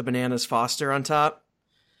then they put the bananas Foster on top.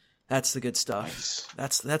 That's the good stuff.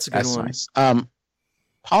 Nice. That's a good one. Nice.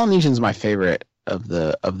 Polynesian's my favorite of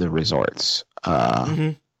the resorts.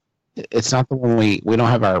 It's not the one we don't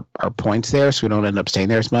have our points there, so we don't end up staying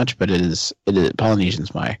there as much. But it is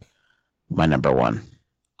Polynesian's my number one.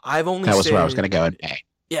 That was where I was going to go in May.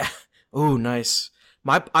 Yeah. Oh, nice.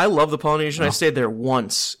 I love the Polynesian. I stayed there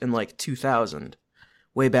once in like 2000.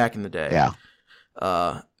 Way back in the day. Yeah.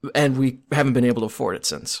 And we haven't been able to afford it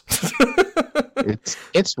since.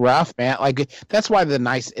 It's rough, man. Like that's why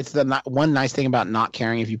it's the one nice thing about not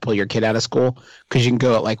caring if you pull your kid out of school, because you can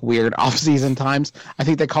go at like weird off-season times. I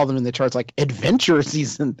think they call them in the charts like adventure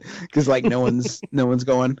season, because like no one's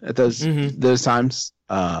going at those times.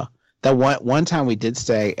 That one time we did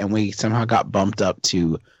stay, and we somehow got bumped up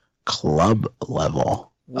to club level.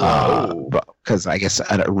 Because I guess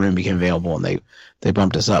a room became available, and they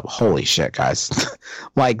bumped us up. Holy shit, guys.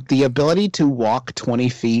 Like the ability to walk 20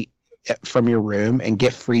 feet from your room and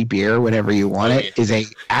get free beer whenever you want it is a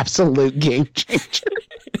absolute game changer.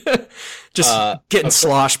 Just getting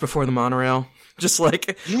sloshed before the monorail. Just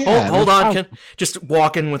like, hold on. Just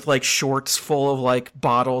walking with like shorts full of like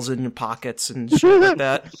bottles in your pockets and shit like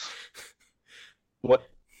that.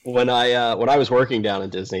 When I was working down in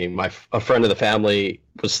Disney, a friend of the family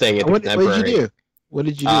was staying at the Contemporary. What did you do? What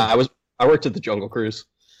did you do? I worked at the Jungle Cruise.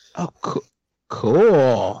 Oh,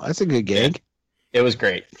 cool! That's a good gig. It was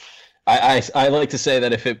great. I like to say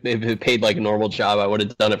that if it paid like a normal job, I would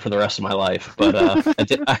have done it for the rest of my life. But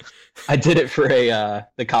I did it for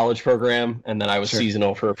the college program, and then I was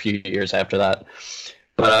seasonal for a few years after that.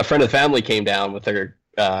 But a friend of the family came down with their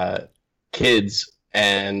kids,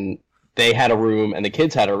 and they had a room, and the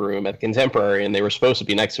kids had a room at the Contemporary, and they were supposed to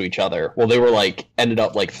be next to each other. Well, they were ended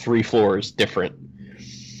up 3 floors different.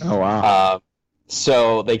 Oh, wow.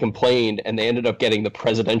 So they complained, and they ended up getting the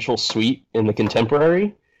presidential suite in the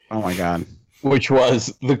Contemporary. Oh, my God. Which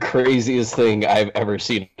was the craziest thing I've ever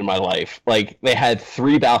seen in my life. They had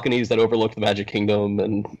 3 balconies that overlooked the Magic Kingdom,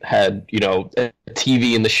 and had, a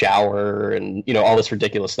TV in the shower, and, all this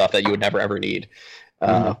ridiculous stuff that you would never, ever need.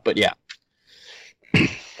 But yeah.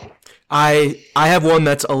 I have one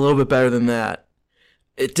that's a little bit better than that.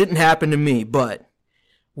 It didn't happen to me, but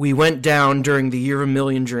we went down during the Year of a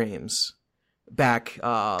Million Dreams back.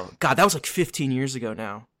 God, that was 15 years ago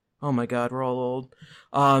now. Oh my God, we're all old.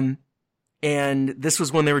 And this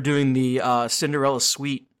was when they were doing the Cinderella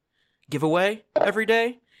Suite giveaway every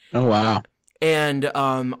day. Oh wow! And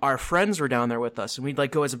our friends were down there with us, and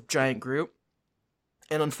we'd go as a giant group.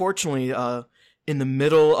 And unfortunately, in the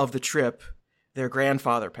middle of the trip, their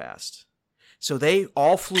grandfather passed. So they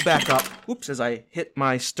all flew back up. Oops, as I hit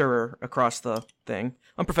my stirrer across the thing.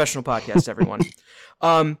 I'm a professional podcast, everyone.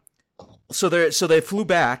 So they flew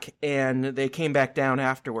back, and they came back down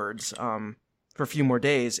afterwards for a few more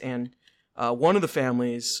days. And one of the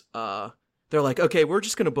families, they're like, okay, we're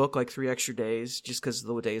just going to book 3 extra days just because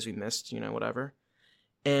of the days we missed, whatever.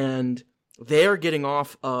 And they're getting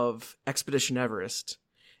off of Expedition Everest,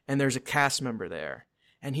 and there's a cast member there.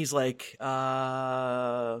 And he's like,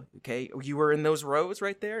 okay, you were in those rows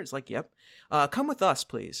right there? It's like, yep. Come with us,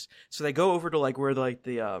 please. So they go over to where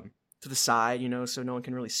the to the side, so no one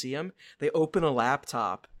can really see them. They open a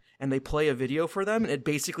laptop and they play a video for them, and it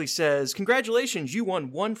basically says, congratulations, you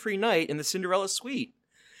won 1 free night in the Cinderella Suite.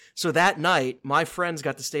 So that night, my friends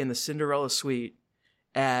got to stay in the Cinderella Suite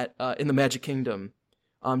at in the Magic Kingdom.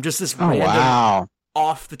 Just this random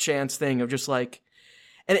off the chance thing of just and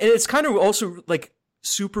it's kind of also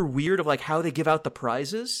super weird of how they give out the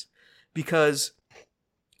prizes, because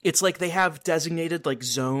it's they have designated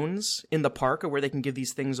zones in the park where they can give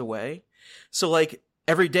these things away. So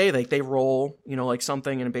every day they roll,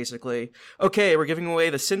 something, and basically, okay, we're giving away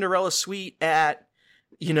the Cinderella Suite at,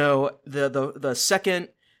 the second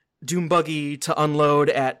Doom Buggy to unload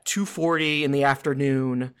at 2:40 in the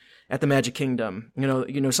afternoon at the Magic Kingdom,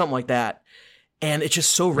 something like that. And it's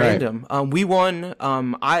just so random. Right. We won.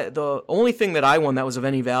 The only thing that I won that was of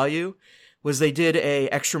any value was they did a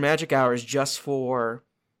extra magic hours just for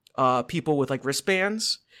people with like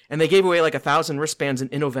wristbands, and they gave away like 1,000 wristbands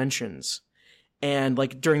and Innoventions, and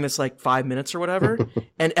like during this like 5 minutes or whatever,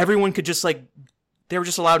 and everyone could just like, they were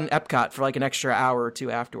just allowed in Epcot for like an extra hour or two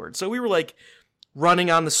afterwards. So we were like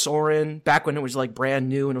running on the Soarin' back when it was like brand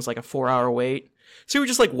new and it was like a 4-hour wait. So we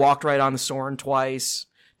just like walked right on the Soarin' twice,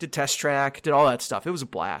 did Test Track, did all that stuff. It was a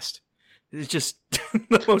blast. It's just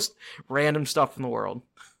the most random stuff in the world.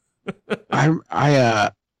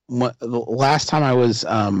 The last time I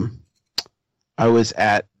was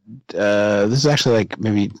at this is actually like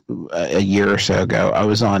maybe a year or so ago. I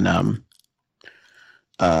was on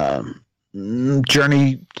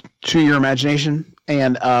Journey to Your Imagination,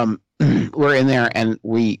 and we're in there, and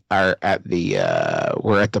we are at the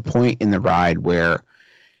we're at the point in the ride where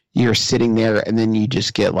you're sitting there, and then you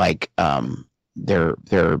just get like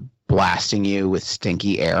they're blasting you with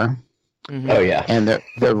stinky air. Mm-hmm. Oh yeah, and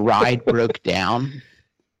the ride broke down,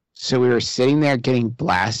 so we were sitting there getting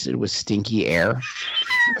blasted with stinky air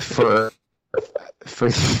for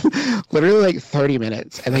literally like 30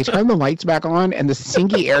 minutes, and they turned the lights back on, and the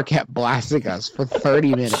stinky air kept blasting us for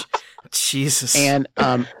 30 minutes. Jesus. And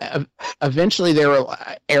eventually they were,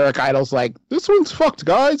 Eric Idle's like, "This one's fucked,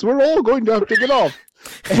 guys. We're all going to have to get off."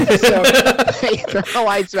 And so they turn the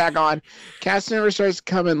lights back on. Cast member starts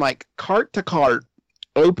coming like cart to cart,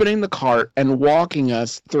 opening the cart and walking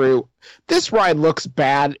us through. This ride looks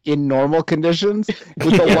bad in normal conditions.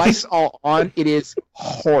 With the lights all on, it is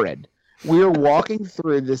horrid. We are walking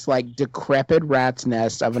through this like decrepit rat's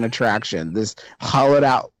nest of an attraction, this hollowed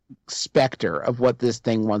out specter of what this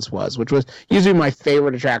thing once was, which was usually my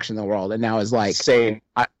favorite attraction in the world, and now is like same.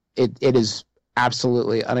 It is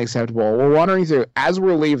absolutely unacceptable. We're wandering through. As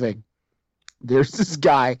we're leaving, there's this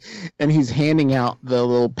guy, and he's handing out the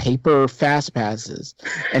little paper fast passes,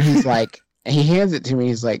 and he's like, he hands it to me.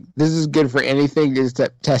 He's like, "This is good for anything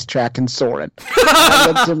except Test Track and Soarin'." I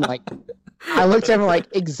looked at him like,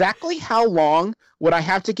 exactly how long would I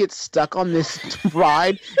have to get stuck on this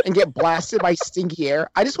ride and get blasted by stinky air?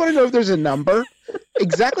 I just want to know if there's a number.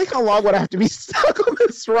 Exactly how long would I have to be stuck on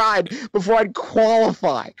this ride before I'd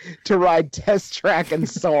qualify to ride Test Track and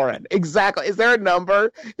Soarin'? Exactly. Is there a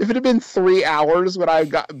number? If it had been 3 hours when I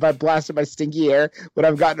got blasted by stinky air, would I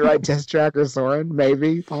have gotten to ride Test Track or Soarin'?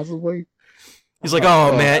 Maybe, possibly. He's like,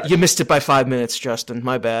 "Oh man, you missed it by 5 minutes, Justin.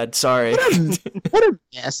 My bad. Sorry." What a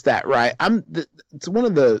mess that ride. It's one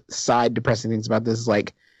of the side depressing things about this is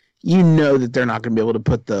like, you know that they're not going to be able to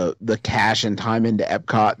put the cash and time into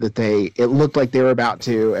Epcot that it looked like they were about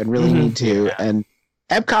to and really need to. Yeah. And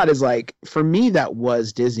Epcot is like, for me, that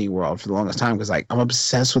was Disney World for the longest time, because like I'm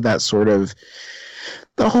obsessed with that sort of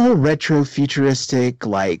the whole retro futuristic,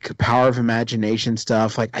 like power of imagination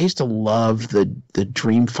stuff. Like I used to love the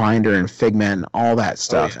Dreamfinder and Figment and all that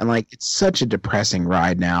stuff. Oh, yeah. And like, it's such a depressing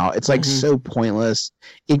ride now. It's like so pointless.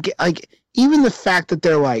 Like even the fact that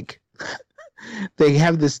they're like, they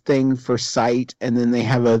have this thing for sight, and then they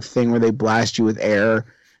have a thing where they blast you with air.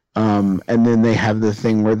 And then they have the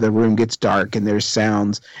thing where the room gets dark and there's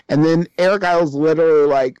sounds. And then Eric Idle's literally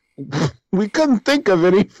like, "We couldn't think of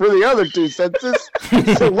any for the other two senses,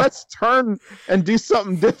 so let's turn and do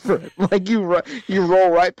something different." Like you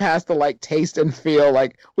roll right past the like taste and feel.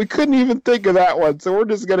 Like, we couldn't even think of that one, so we're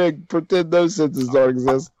just gonna pretend those senses don't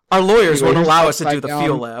exist. Our lawyers won't allow us to do the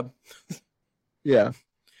feel lab. Yeah.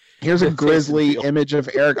 Here's a grisly image of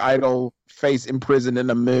Eric Idle face imprisoned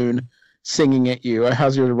in a moon, singing at you.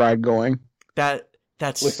 How's your ride going?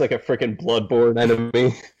 That's looks like a freaking Bloodborne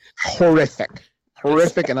enemy.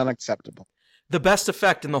 Horrific and unacceptable. The best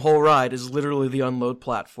effect in the whole ride is literally the unload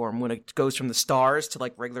platform when it goes from the stars to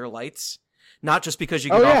like regular lights. Not just because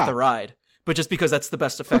you get off the ride, but just because that's the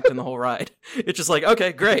best effect in the whole ride. It's just like,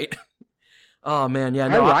 okay, great. Oh man, yeah.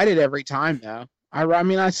 No, I ride it every time though. I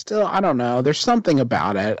mean, I don't know. There's something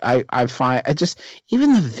about it. I find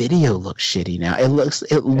even the video looks shitty now. It looks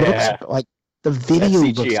like the video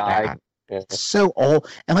looks bad. Yeah. So old,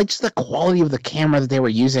 and like just the quality of the camera that they were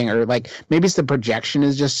using, or like maybe it's the projection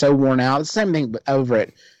is just so worn out. It's the same thing over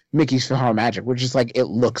at Mickey's Philhar Magic, which is like, it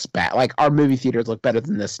looks bad. Like our movie theaters look better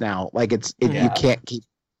than this now. Like you can't keep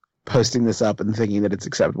posting this up and thinking that it's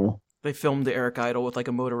acceptable. They filmed the Eric Idle with like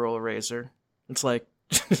a Motorola Razr. It's like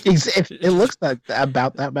it looks like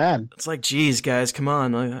about that bad. It's like, geez, guys, come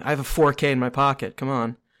on! I have a 4K in my pocket. Come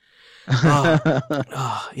on.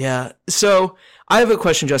 Yeah. So I have a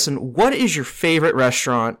question, Justin. What is your favorite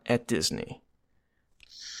restaurant at Disney?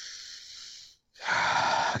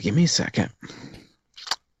 Give me a second.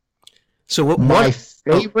 So my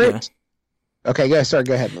favorite? Okay, go ahead.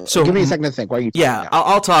 So give me a second to think. Why are you talking about?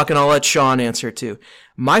 I'll talk and I'll let Sean answer too.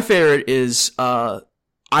 My favorite is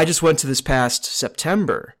I just went to this past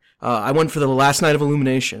September. I went for the last night of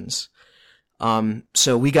Illuminations.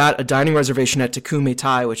 So we got a dining reservation at Takume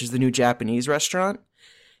Tai, which is the new Japanese restaurant,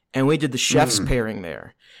 and we did the chef's pairing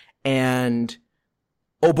there. And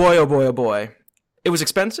oh boy, it was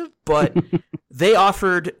expensive, but they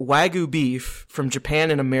offered Wagyu beef from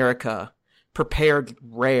Japan and America, prepared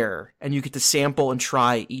rare, and you get to sample and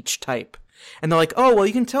try each type. And they're like, oh, well,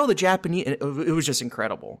 you can tell the Japanese. It was just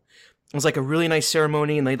incredible. It was like a really nice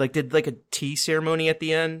ceremony, and they like did like a tea ceremony at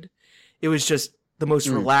the end. It was just the most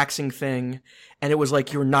relaxing thing, and it was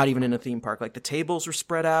like you were not even in a theme park. Like the tables were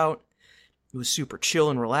spread out. It was super chill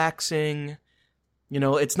and relaxing. You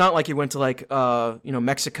know, it's not like you went to like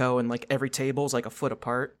Mexico and like every table's like a foot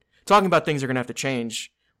apart. Talking about things are gonna have to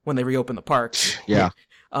change when they reopen the parks. Yeah.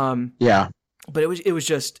 Yeah. But it was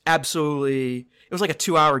just absolutely. It was like a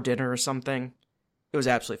 2-hour dinner or something. It was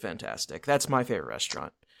absolutely fantastic. That's my favorite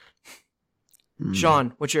restaurant.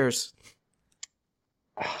 Sean, what's yours?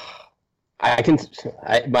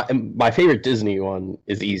 My favorite Disney one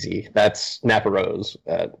is easy. That's Napa Rose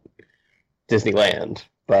at Disneyland.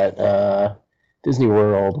 But Disney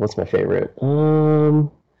World, what's my favorite?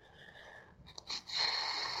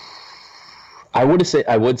 I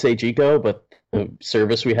would say Chico, but the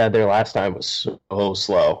service we had there last time was so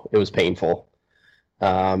slow. It was painful.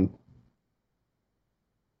 God,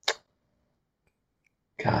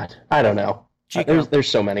 I don't know. There's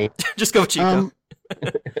so many. Just go Chico.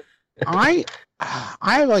 I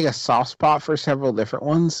have like a soft spot for several different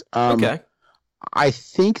ones. Okay. I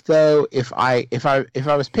think though, if I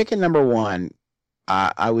was picking number one,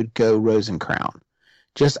 I would go Rose and Crown.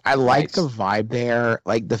 Just I like the vibe there.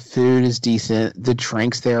 Like the food is decent. The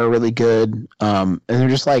drinks there are really good. And they're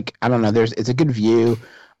just like, I don't know. It's a good view.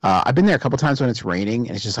 I've been there a couple times when it's raining,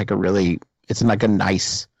 and it's just like it's like a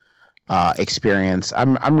nice experience.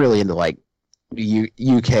 I'm really into like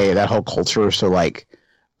UK, that whole culture. So like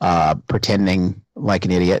pretending like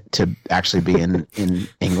an idiot to actually be in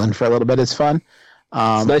England for a little bit is fun.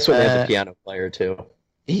 It's nice when they have a piano player too.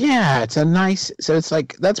 Yeah, it's it's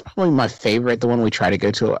like that's probably my favorite, the one we try to go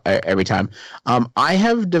to every time. I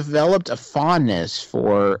have developed a fondness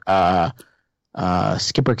for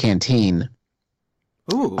Skipper Canteen.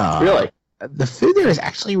 Ooh, really? The food there is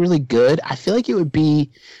actually really good. I feel like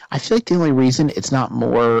the only reason it's not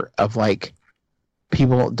more of like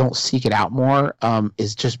people don't seek it out more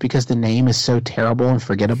is just because the name is so terrible and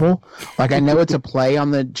forgettable. Like I know it's a play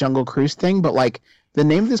on the Jungle Cruise thing, but like the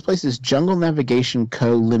name of this place is Jungle Navigation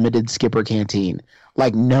Co. Limited Skipper Canteen.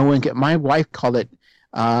 Like no one my wife called it,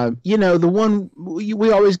 the one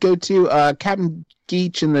we always go to, Captain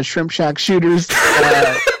Geach and the Shrimp Shack Shooters,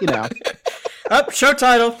 show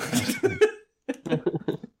title.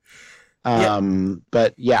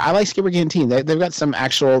 But yeah, I like Skipper Canteen. They've got some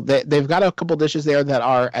actual. They've got a couple dishes there that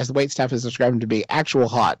are, as the waitstaff has described them, to be actual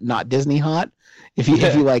hot, not Disney hot. If you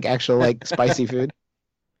like actual like spicy food.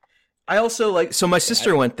 I also like. So my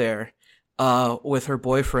sister went there with her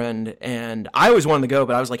boyfriend, and I always wanted to go,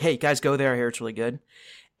 but I was like, "Hey, guys, go there. I hear it's really good."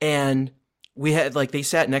 And we had like they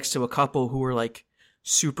sat next to a couple who were like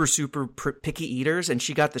super picky eaters, and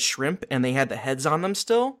she got the shrimp, and they had the heads on them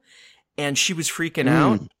still, and she was freaking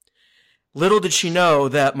out. Little did she know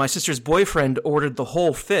that my sister's boyfriend ordered the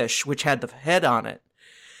whole fish, which had the head on it.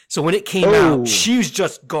 So when it came out, she was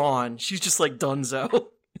just gone. She's just like donezo.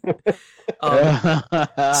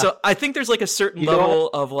 So I think there's like a certain level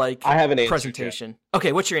of like I have an presentation.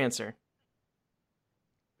 Okay, what's your answer?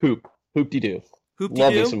 Hoop-de-doo. Hoop-de-doo?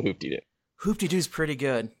 Love me some hoop-de-doo. Hoop-de-doo's pretty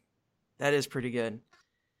good. That is pretty good.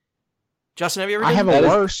 Justin, have you ever I have a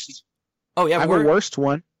worst. Oh, yeah. I have a worst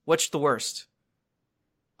one. What's the worst?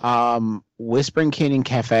 Whispering Canyon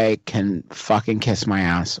Cafe can fucking kiss my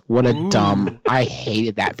ass. What a dumb. I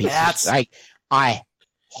hated that piece. I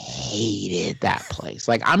hated that place.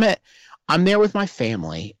 Like I'm there with my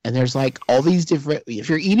family, and there's like all these different. If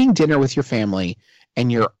you're eating dinner with your family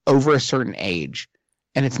and you're over a certain age,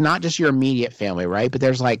 and it's not just your immediate family, right? But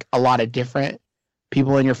there's like a lot of different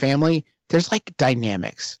people in your family. There's like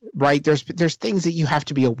dynamics, right? There's things that you have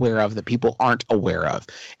to be aware of that people aren't aware of.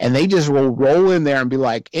 And they just will roll in there and be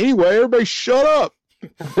like, anyway, everybody shut up.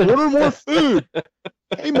 Order more food.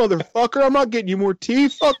 Hey, motherfucker, I'm not getting you more tea.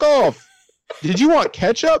 Fuck off. Did you want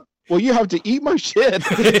ketchup? Well, you have to eat my shit.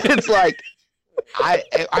 It's like,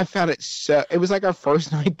 I found it so, it was like our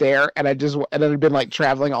first night there, and it had been like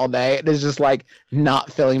traveling all day. And it's just like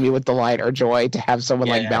not filling me with delight or joy to have someone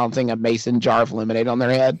balancing a mason jar of lemonade on their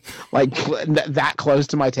head, like that close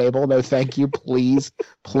to my table. No, thank you. Please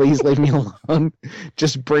leave me alone.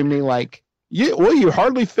 Just bring me like, you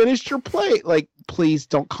hardly finished your plate. Like, please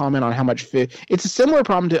don't comment on how much food. It's a similar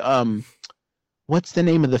problem to, what's the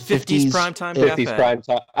name of the 50s Primetime 50s Cafe.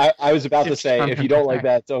 Primetime. I was about to say, if you don't like Cafe.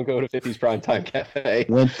 that, don't go to 50s Primetime Cafe.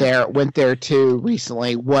 Went there too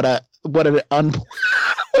recently. What an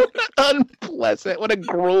unpleasant, what a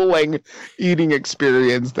grueling eating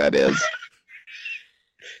experience that is.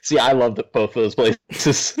 See, I loved both those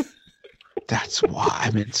places. That's why.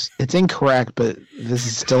 I mean, it's incorrect, but this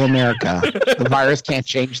is still America. The virus can't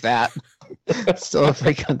change that. It's still a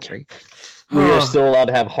free country. We are still allowed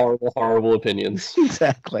to have horrible, horrible opinions.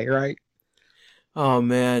 Exactly, right? Oh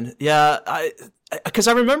man, yeah. Because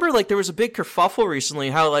I remember like there was a big kerfuffle recently.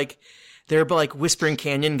 How like they're like Whispering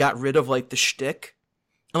Canyon got rid of like the shtick,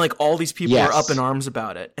 and like all these people are up in arms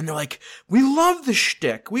about it, and they're like, "We love the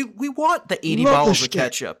shtick. We want the 80 bottles of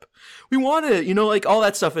ketchup. We want it. You know, like all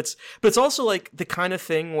that stuff." But it's also like the kind of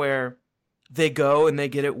thing where they go and they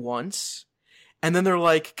get it once, and then they're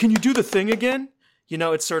like, "Can you do the thing again?" You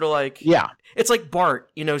know, it's sort of like it's like Bart,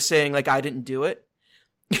 you know, saying like, "I didn't do it."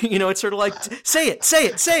 You know, it's sort of like, say it.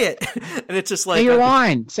 And it's just like, say your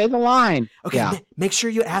line. Say the line. Okay, make sure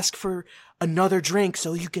you ask for another drink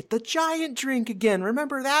so you get the giant drink again.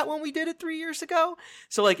 Remember that when we did it 3 years ago?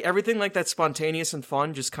 So like everything like that's spontaneous and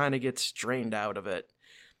fun just kind of gets drained out of it.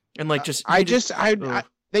 And like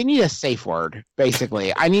they need a safe word,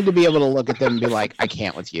 basically. I need to be able to look at them and be like, I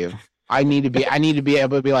can't with you. I need to be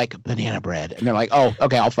able to be like, banana bread. And they're like, oh,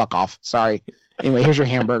 okay, I'll fuck off. Sorry. Anyway, here's your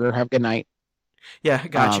hamburger. Have a good night. Yeah,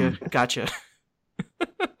 gotcha.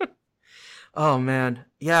 Oh man,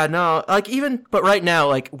 yeah, no, like but right now,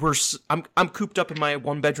 like I'm cooped up in my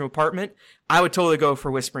 1-bedroom apartment. I would totally go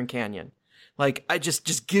for Whispering Canyon. Like, I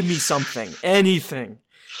just give me something, anything.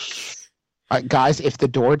 Guys, if the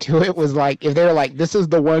door to it was like, if they were like, this is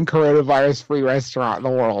the one coronavirus-free restaurant in the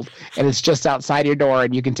world, and it's just outside your door,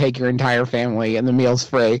 and you can take your entire family, and the meal's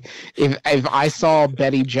free. If I saw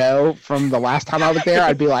Betty Joe from the last time I was there,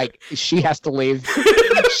 I'd be like, she has to leave.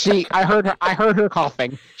 I heard her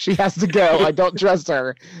coughing. She has to go. I don't trust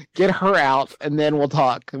her. Get her out, and then we'll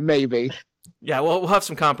talk. Maybe. Yeah, well, we'll have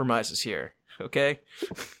some compromises here. Okay.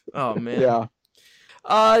 Oh man. Yeah.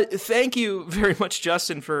 Thank you very much,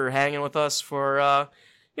 Justin, for hanging with us for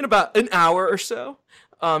about an hour or so,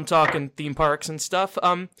 talking theme parks and stuff.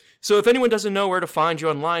 So if anyone doesn't know where to find you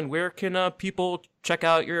online, where can people check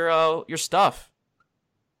out your stuff?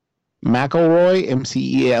 McElroy,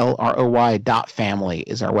 MCELROY.family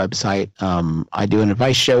is our website. I do an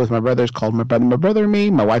advice show with my brothers called My Brother and Me.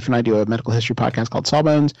 My wife and I do a medical history podcast called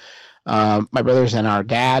Sawbones. My brothers and our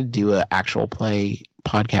dad do an actual play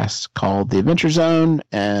podcast called The Adventure Zone,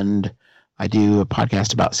 and I do a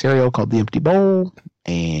podcast about cereal called The Empty Bowl,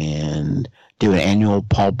 and do an annual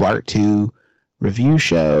Paul Blart 2 review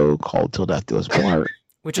show called Till Death Do Us Part.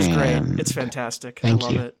 Which is great. It's fantastic. Thank I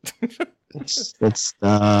love you. it.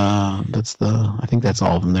 I think that's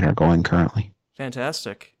all of them that are going currently.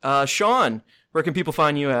 Fantastic. Sean, where can people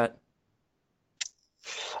find you at?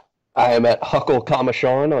 I am at Huckle,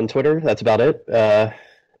 Sean on Twitter. That's about it.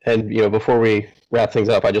 And before we wrap things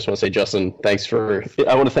up, I just want to say, Justin, I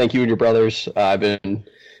want to thank you and your brothers. I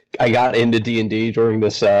got into D&D during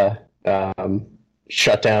this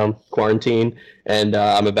shutdown quarantine, and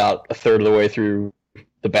I'm about a third of the way through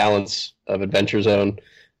the balance of Adventure Zone,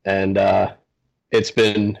 and it's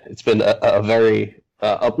been a very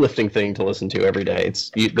uplifting thing to listen to every day. It's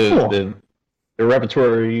the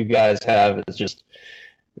repertoire you guys have is just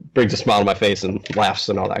brings a smile to my face and laughs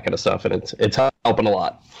and all that kind of stuff, and it's helping a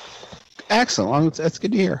lot. Excellent. That's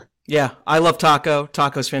good to hear. Yeah, I love Taco.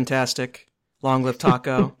 Taco's fantastic. Long live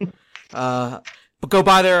Taco. But go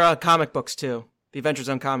buy their comic books too. The Adventure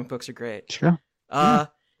Zone comic books are great. Sure.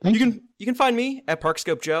 You can find me at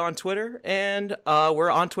Parkscope Joe on Twitter, and we're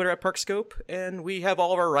on Twitter at Parkscope, and we have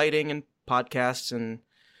all of our writing and podcasts and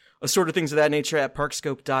assorted things of that nature at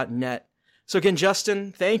parkscope.net. So again,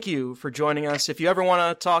 Justin, thank you for joining us. If you ever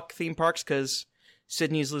want to talk theme parks, because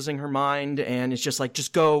Sydney's losing her mind and it's just like,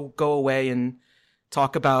 just go away and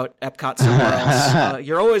talk about Epcot somewhere else,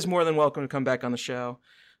 you're always more than welcome to come back on the show.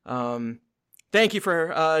 Thank you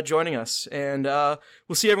for joining us, and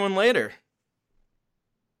we'll see everyone later.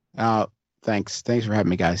 Thanks for having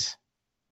me, guys.